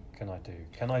can I do?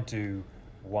 Can I do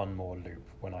one more loop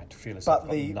when I feel as if I've got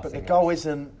nothing But the left? goal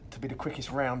isn't to be the quickest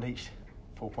round each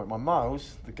 4.1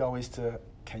 miles. The goal is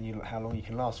how long you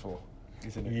can last for,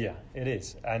 isn't it? Yeah, it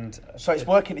is. And so it's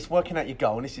working out your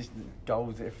goal, and this is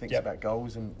goals. Everything's about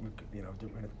goals, and we're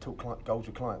going to talk goals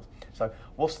with clients. So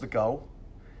what's the goal,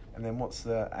 and then what's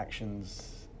the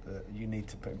actions that you need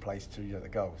to put in place to get the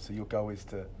goal? So your goal is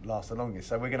to last the longest.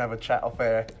 So we're going to have a chat off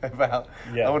air about.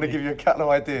 I want to give you a couple of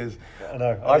ideas. I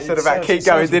know. I said about keep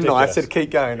going, didn't I? I said keep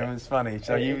going, Yeah. and it's funny.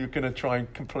 So you're going to try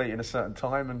and complete in a certain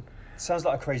time, and sounds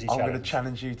like a crazy I'm challenge. going to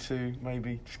challenge you to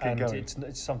maybe just keep going.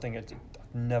 It's something I've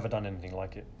never done anything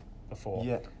like it before.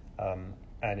 Yeah.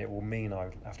 And it will mean I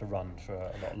have to run for a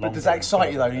lot longer. But does that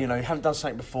excite you though? You haven't done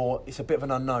something before. It's a bit of an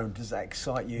unknown. Does that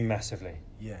excite you? Massively.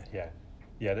 Yeah.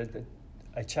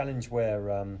 A challenge where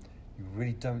you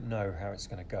really don't know how it's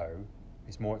going to go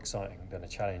is more exciting than a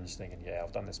challenge thinking,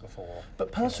 I've done this before.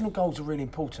 But personal goals are really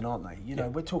important, aren't they?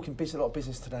 We're talking a lot of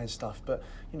business today and stuff, but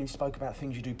you spoke about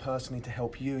things you do personally to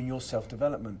help you and your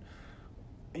self-development.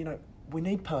 We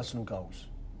need personal goals.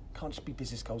 Can't just be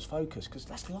business goals focused, because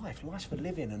that's life. Life's for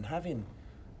living and having.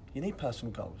 You need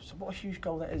personal goals. So what a huge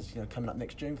goal that is, coming up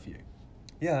next June for you.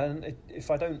 Yeah, and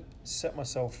if I don't set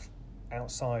myself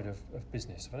outside of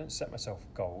business, if I don't set myself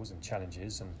goals and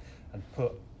challenges and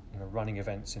put running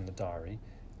events in the diary,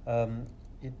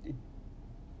 it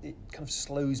kind of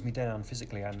slows me down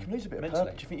physically and you can lose a bit mentally. of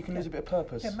purpose. Do you think you can lose a bit of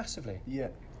purpose? Yeah, massively. Yeah.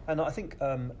 And I think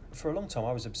for a long time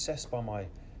I was obsessed by my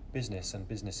business and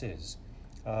businesses,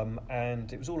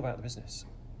 and it was all about the business,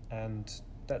 and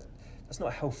that's not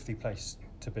a healthy place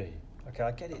to be. Okay,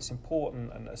 I get it's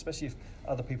important, and especially if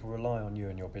other people rely on you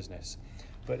and your business.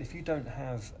 But if you don't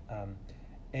have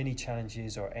any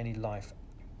challenges or any life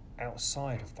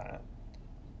outside of that,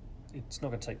 it's not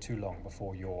going to take too long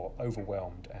before you're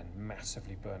overwhelmed and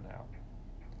massively burnt out.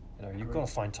 You've got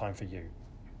to find time for you.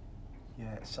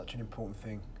 Yeah, it's such an important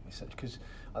thing. Because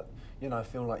I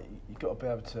feel like you've got to be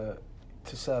able to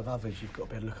serve others. You've got to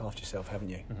be able to look after yourself, haven't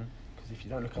you? Because if you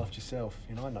don't look after yourself,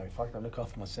 I know if I don't look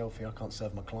after myself here, I can't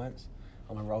serve my clients.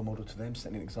 I'm a role model to them,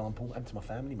 setting an example, and to my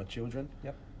family, my children.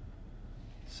 Yep.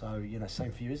 So, you know,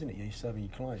 same for you, isn't it? You're serving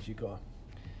your clients. You've got to,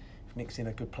 if Nick's in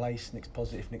a good place, Nick's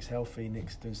positive, Nick's healthy,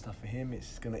 Nick's doing stuff for him,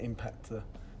 it's going to impact the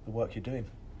work you're doing.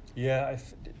 Yeah,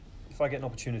 if I get an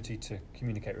opportunity to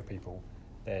communicate with people,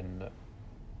 then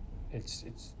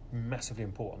it's massively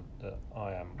important that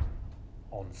I am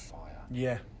on fire.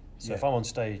 Yeah. So if I'm on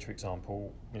stage, for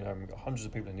example, you know, we've got hundreds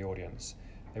of people in the audience,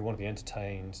 they want to be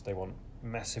entertained, they want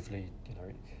massively, you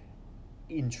know,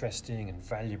 interesting and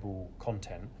valuable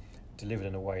content delivered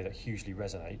in a way that hugely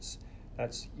resonates.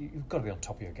 You've got to be on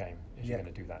top of your game if you're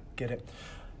going to do that. Get it.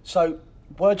 So,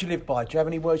 words you live by. Do you have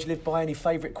any words you live by? Any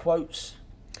favourite quotes?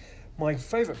 My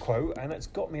favourite quote, and it's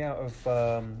got me out of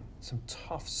some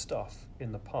tough stuff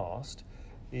in the past,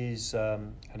 is,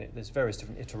 there's various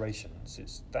different iterations.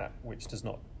 It's that which does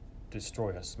not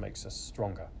destroy us makes us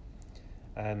stronger.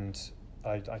 And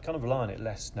I kind of rely on it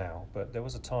less now, but there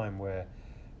was a time where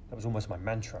that was almost my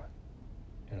mantra.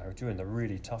 You know, during the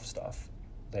really tough stuff,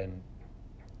 then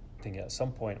thinking at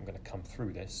some point I'm going to come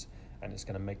through this and it's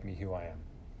going to make me who I am.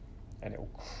 And it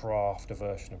will craft a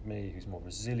version of me who's more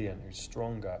resilient, who's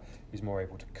stronger, who's more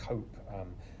able to cope,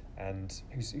 and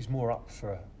who's more up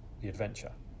for the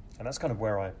adventure. And that's kind of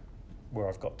where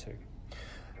I've got to.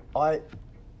 I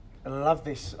love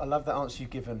this. I love that answer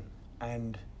you've given.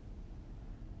 And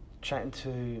chatting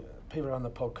to people on the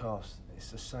podcast, it's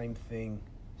the same thing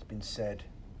that's been said.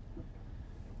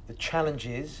 The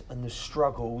challenges and the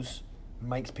struggles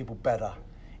makes people better.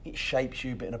 It shapes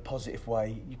you, but in a positive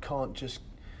way. You can't just,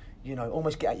 you know,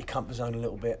 almost get out your comfort zone a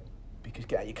little bit, because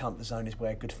get out your comfort zone is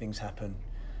where good things happen.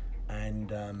 And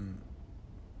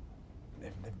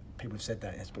people have said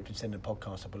that. It's been said in the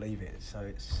podcast. I believe it. So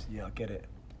it's, I get it.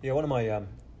 Yeah, one of my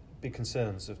big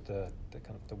concerns of the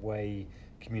kind of the way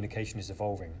communication is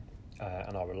evolving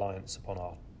and our reliance upon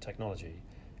our technology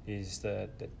is that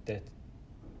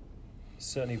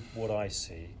certainly what I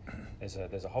see is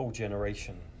there's a whole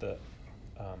generation that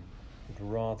would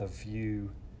rather view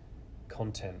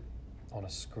content on a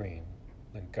screen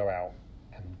than go out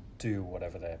and do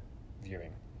whatever they're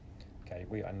viewing. Okay,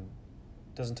 and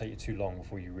it doesn't take you too long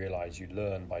before you realise you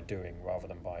learn by doing rather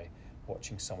than by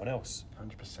watching someone else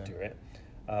 100%. do it.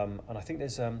 And I think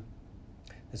there's a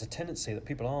tendency that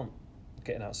people aren't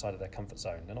getting outside of their comfort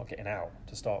zone. They're not getting out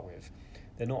to start with.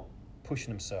 They're not pushing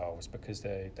themselves because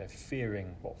they're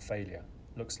fearing what failure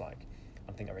looks like.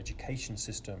 I think our education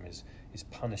system is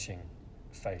punishing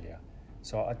failure.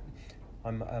 So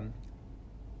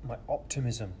my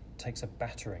optimism takes a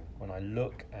battering when I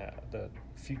look at the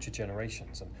future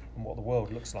generations and what the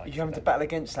world looks like. You're having to battle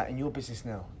against that in your business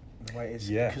now, the way it is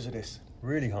because of this.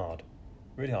 Really hard.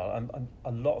 And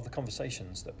a lot of the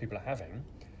conversations that people are having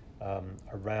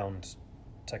around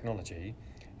technology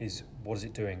is what is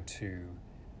it doing to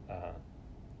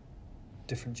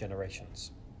different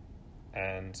generations.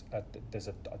 And there's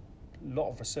a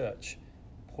lot of research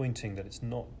pointing that it's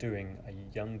not doing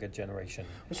a younger generation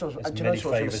as many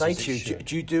favours as it should.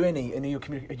 Do you do any in your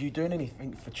community? Are you doing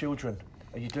anything for children?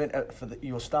 Are you doing for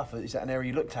your stuff? Is that an area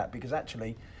you looked at? Because actually,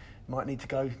 you might need to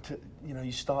go to,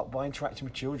 you start by interacting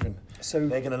with children. So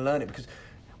they're going to learn it. Because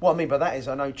what I mean by that is,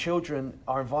 I know children,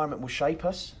 our environment will shape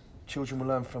us. Children will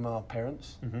learn from our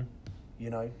parents. Mm-hmm.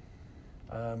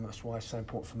 That's why it's so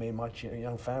important for me and my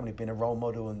young family being a role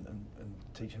model and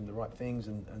teaching them the right things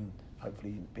and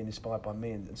hopefully being inspired by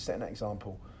me and setting that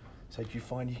example. So do you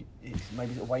find it's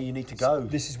maybe the way you need to go?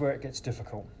 This is where it gets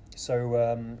difficult. So,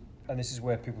 and this is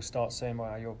where people start saying,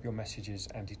 well, your message is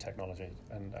anti-technology,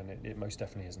 and it most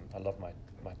definitely isn't. I love my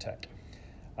tech.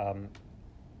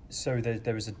 So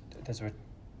there's a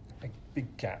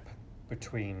big gap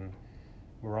between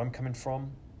where I'm coming from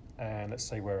and let's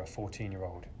say where a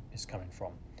 14-year-old is coming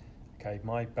from. Okay,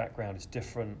 my background is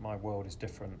different, my world is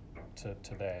different to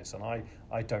theirs, and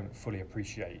I don't fully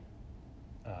appreciate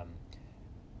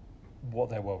what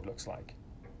their world looks like.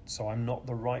 So I'm not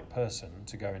the right person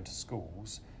to go into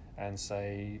schools and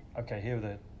say, okay,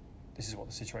 this is what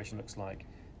the situation looks like.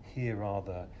 Here are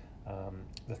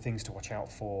the things to watch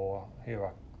out for. Here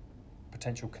are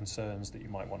potential concerns that you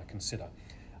might want to consider.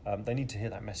 They need to hear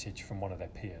that message from one of their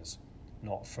peers,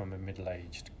 not from a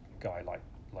middle-aged guy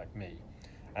like me.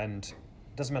 And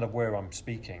it doesn't matter where I'm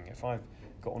speaking. If I've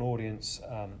got an audience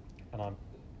and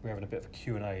we're having a bit of a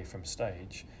Q&A from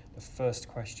stage, the first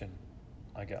question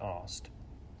I get asked,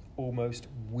 almost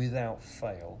without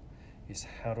fail, is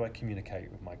how do I communicate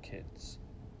with my kids?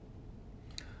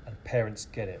 And parents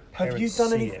get it. Have you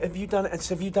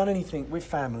done anything with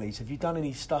families? Have you done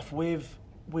any stuff with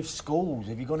schools?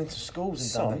 Have you gone into schools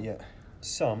and done that yet?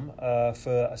 Some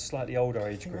for a slightly older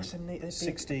age group, That's a neat,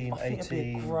 16, I think 18, it'd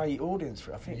be a great audience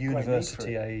for it. I think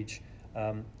university age,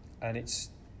 and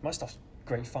my stuff's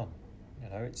great fun. You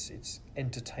know, it's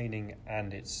entertaining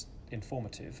and it's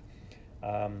informative,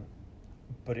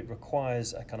 but it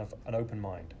requires a kind of an open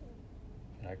mind.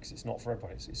 You know, because it's not for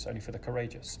everybody. It's only for the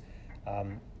courageous,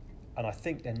 and I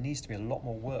think there needs to be a lot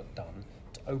more work done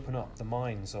to open up the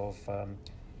minds of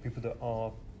people that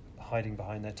are hiding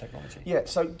behind their technology. Yeah,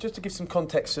 so just to give some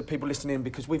context to people listening in,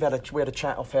 because we had a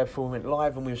chat off air before we went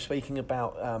live, and we were speaking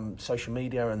about social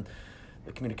media and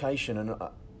the communication, and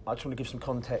I just want to give some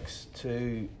context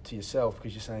to yourself,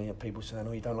 because you're saying, people saying,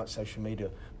 oh, you don't like social media,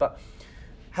 but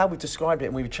how we described it,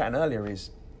 and we were chatting earlier,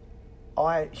 is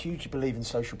I hugely believe in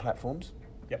social platforms.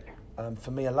 Yep.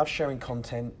 For me, I love sharing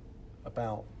content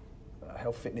about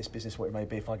health, fitness, business, what it may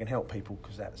be, if I can help people,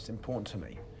 because that's important to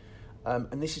me.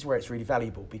 And this is where it's really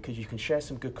valuable, because you can share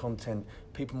some good content,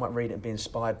 people might read it and be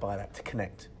inspired by that to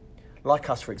connect. Like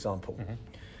us, for example.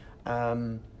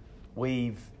 Mm-hmm.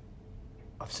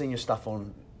 I've seen your stuff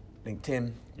on LinkedIn,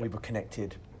 yep. We were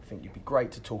connected. I think you'd be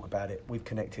great to talk about it. We've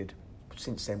connected.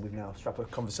 Since then, we've now struck a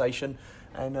conversation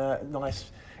and a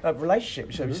nice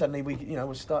relationship. So suddenly we'll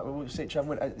see each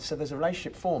other. So there's a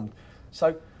relationship formed.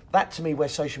 So that, to me, where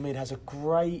social media has a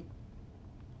great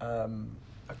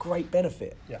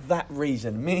benefit. Yeah. That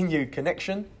reason, me and you,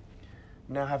 connection,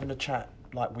 now having a chat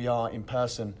like we are in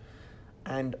person.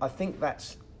 And I think I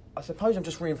suppose I'm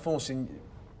just reinforcing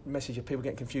the message of people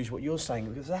getting confused what you're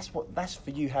saying, because that's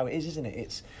for you how it is, isn't it?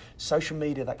 It's social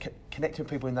media that connecting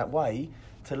people in that way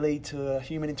to lead to a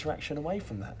human interaction away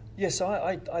from that. Yes, so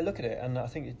I look at it and I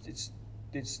think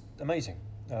it's amazing,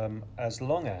 as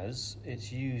long as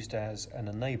it's used as an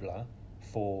enabler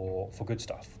for good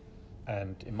stuff.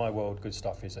 And in my world, good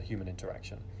stuff is a human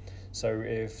interaction. So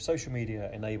if social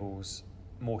media enables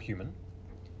more human,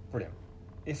 brilliant.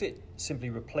 If it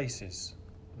simply replaces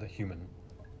the human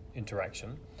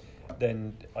interaction,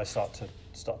 then I start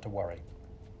to worry,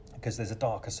 because there's a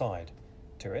darker side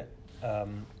to it.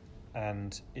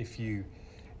 And if you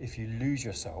lose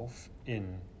yourself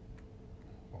in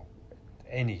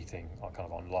anything kind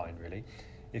of online, really,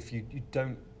 if you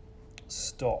don't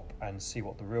stop and see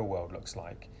what the real world looks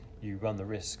like, you run the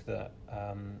risk that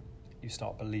you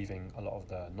start believing a lot of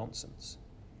the nonsense,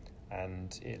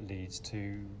 and it leads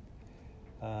to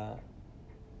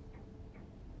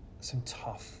some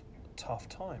tough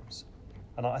times.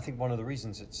 And I think one of the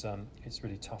reasons it's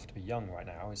really tough to be young right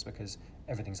now is because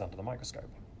everything's under the microscope.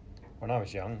 When I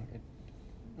was young,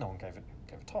 no one gave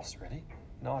a toss, really.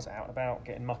 You know, I was out and about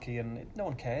getting mucky, and no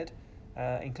one cared,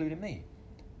 including me.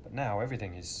 But now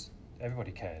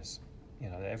everybody cares. You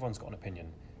know, everyone's got an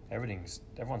opinion.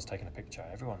 Everyone's taken a picture.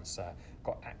 Everyone's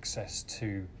got access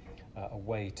to a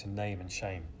way to name and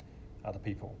shame other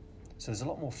people. So there's a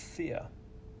lot more fear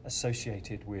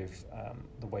associated with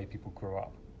the way people grow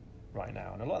up right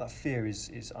now, and a lot of that fear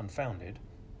is unfounded.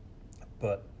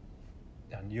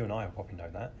 And you and I will probably know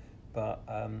that. But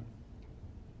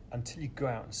until you go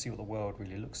out and see what the world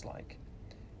really looks like,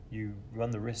 you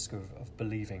run the risk of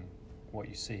believing what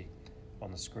you see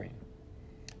on the screen.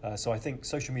 So I think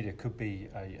social media could be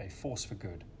a force for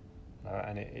good,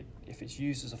 and if it's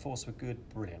used as a force for good,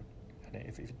 brilliant. And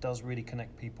if it does really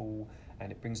connect people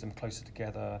and it brings them closer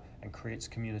together and creates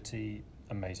community,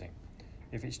 amazing.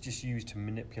 If it's just used to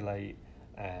manipulate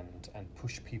and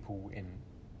push people in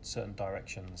certain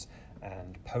directions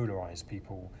and polarize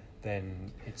people,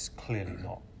 then it's clearly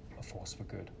not a force for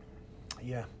good.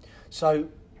 Yeah. So,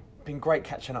 been great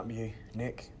catching up with you,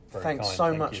 Nick. Thanks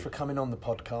so much for coming on the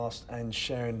podcast and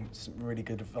sharing some really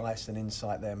good advice and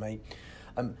insight there, mate.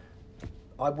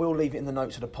 I will leave it in the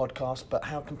notes of the podcast, but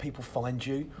how can people find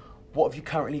you? What have you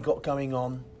currently got going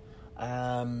on?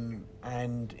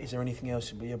 And is there anything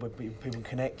else where people can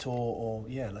connect or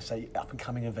let's say up and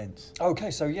coming events?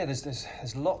 Okay, so yeah,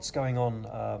 there's lots going on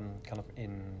kind of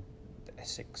in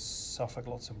Essex, Suffolk,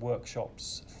 lots of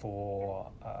workshops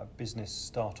for business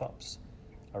startups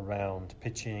around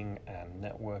pitching and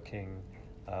networking,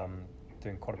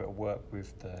 doing quite a bit of work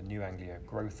with the New Anglia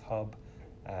Growth Hub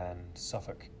and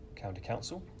Suffolk County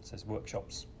Council. So there's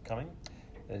workshops coming.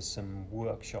 There's some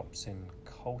workshops in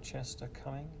Colchester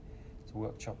coming. There's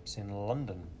workshops in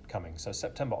London coming. So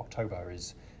September, October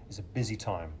is a busy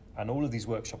time, and all of these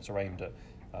workshops are aimed at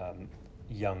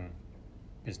young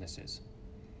businesses,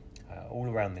 all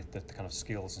around the kind of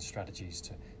skills and strategies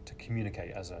to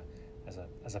communicate as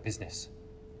a business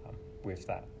with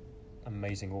that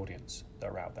amazing audience that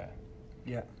are out there.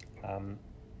 Yeah.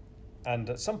 And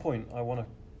at some point, I want to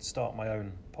start my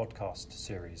own podcast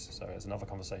series. So as another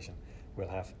conversation we'll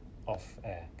have off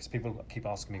air, because people keep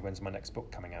asking me when's my next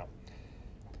book coming out.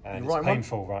 And You it's writing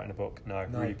painful writing a book. No,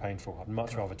 No. really painful. I'd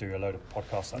much rather do a load of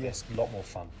podcasts like this. A lot more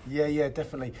fun. Yeah,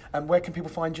 definitely. And where can people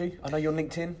find you? I know you're on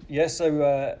LinkedIn. Yeah,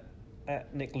 so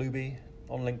at Nick Luby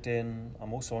on LinkedIn.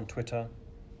 I'm also on Twitter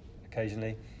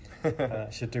occasionally.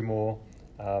 Should do more.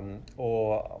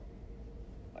 Or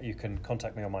you can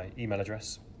contact me on my email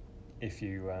address if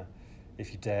you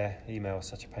dare. Email is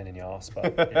such a pain in the arse,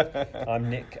 but I'm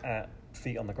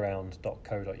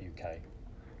nick@feetontheground.co.uk.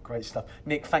 Great stuff.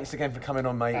 Nick, thanks again for coming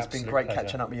on, mate. It's been great pleasure.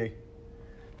 catching up with you.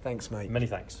 Thanks, mate. Many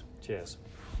thanks. Cheers.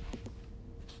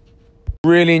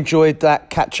 Really enjoyed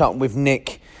that catch up with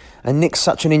Nick. And Nick's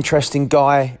such an interesting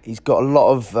guy. He's got a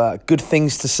lot of good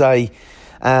things to say.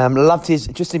 Loved his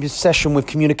obsession with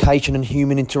communication and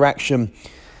human interaction,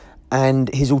 and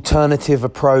his alternative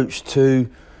approach to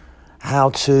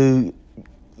how to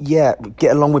get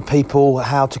along with people,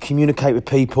 how to communicate with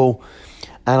people.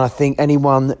 And I think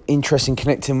anyone interested in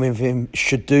connecting with him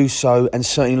should do so, and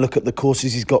certainly look at the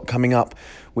courses he's got coming up,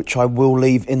 which I will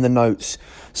leave in the notes.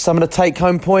 Some of the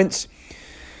take-home points,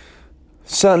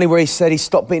 certainly where he said he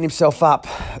stopped beating himself up,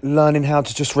 learning how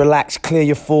to just relax, clear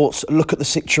your thoughts, look at the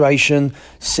situation,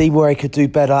 see where he could do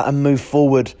better and move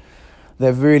forward.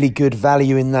 There's really good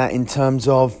value in that in terms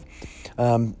of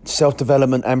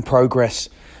self-development and progress.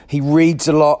 He reads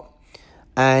a lot,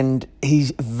 and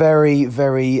he's very,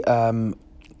 very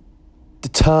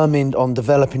determined on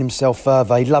developing himself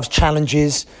further. He loves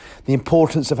challenges, the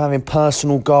importance of having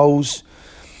personal goals,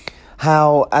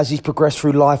 how as he's progressed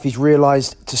through life he's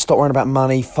realised to stop worrying about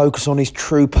money, focus on his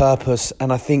true purpose.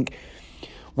 And I think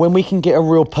when we can get a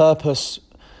real purpose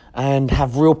and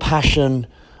have real passion,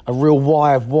 a real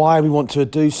why of why we want to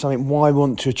do something, why we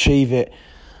want to achieve it,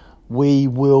 we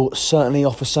will certainly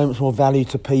offer so much more value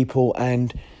to people,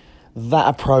 and that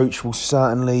approach will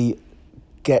certainly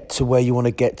get to where you want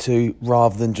to get to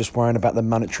rather than just worrying about the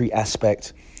monetary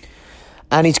aspect.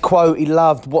 And his quote he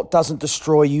loved, "What doesn't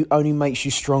destroy you only makes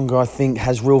you stronger," I think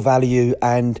has real value,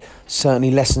 and certainly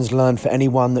lessons learned for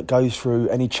anyone that goes through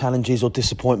any challenges or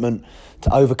disappointment.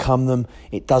 To overcome them,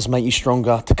 it does make you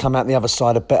stronger, to come out the other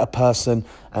side a better person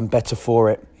and better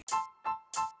for it.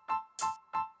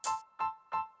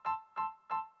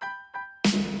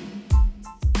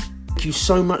 Thank you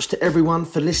so much to everyone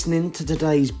for listening to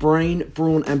today's Brain,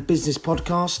 Brawn and Business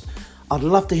podcast. I'd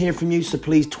love to hear from you, so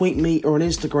please tweet me or on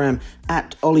Instagram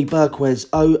at Ollie Berquez,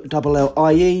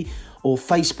 OLLIE, or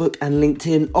Facebook and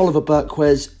LinkedIn, Oliver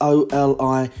Berquez,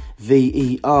 OLIVER.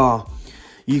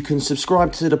 You can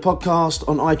subscribe to the podcast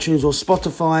on iTunes or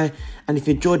Spotify, and if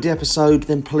you enjoyed the episode,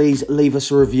 then please leave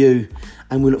us a review,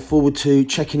 and we look forward to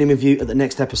checking in with you at the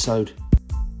next episode.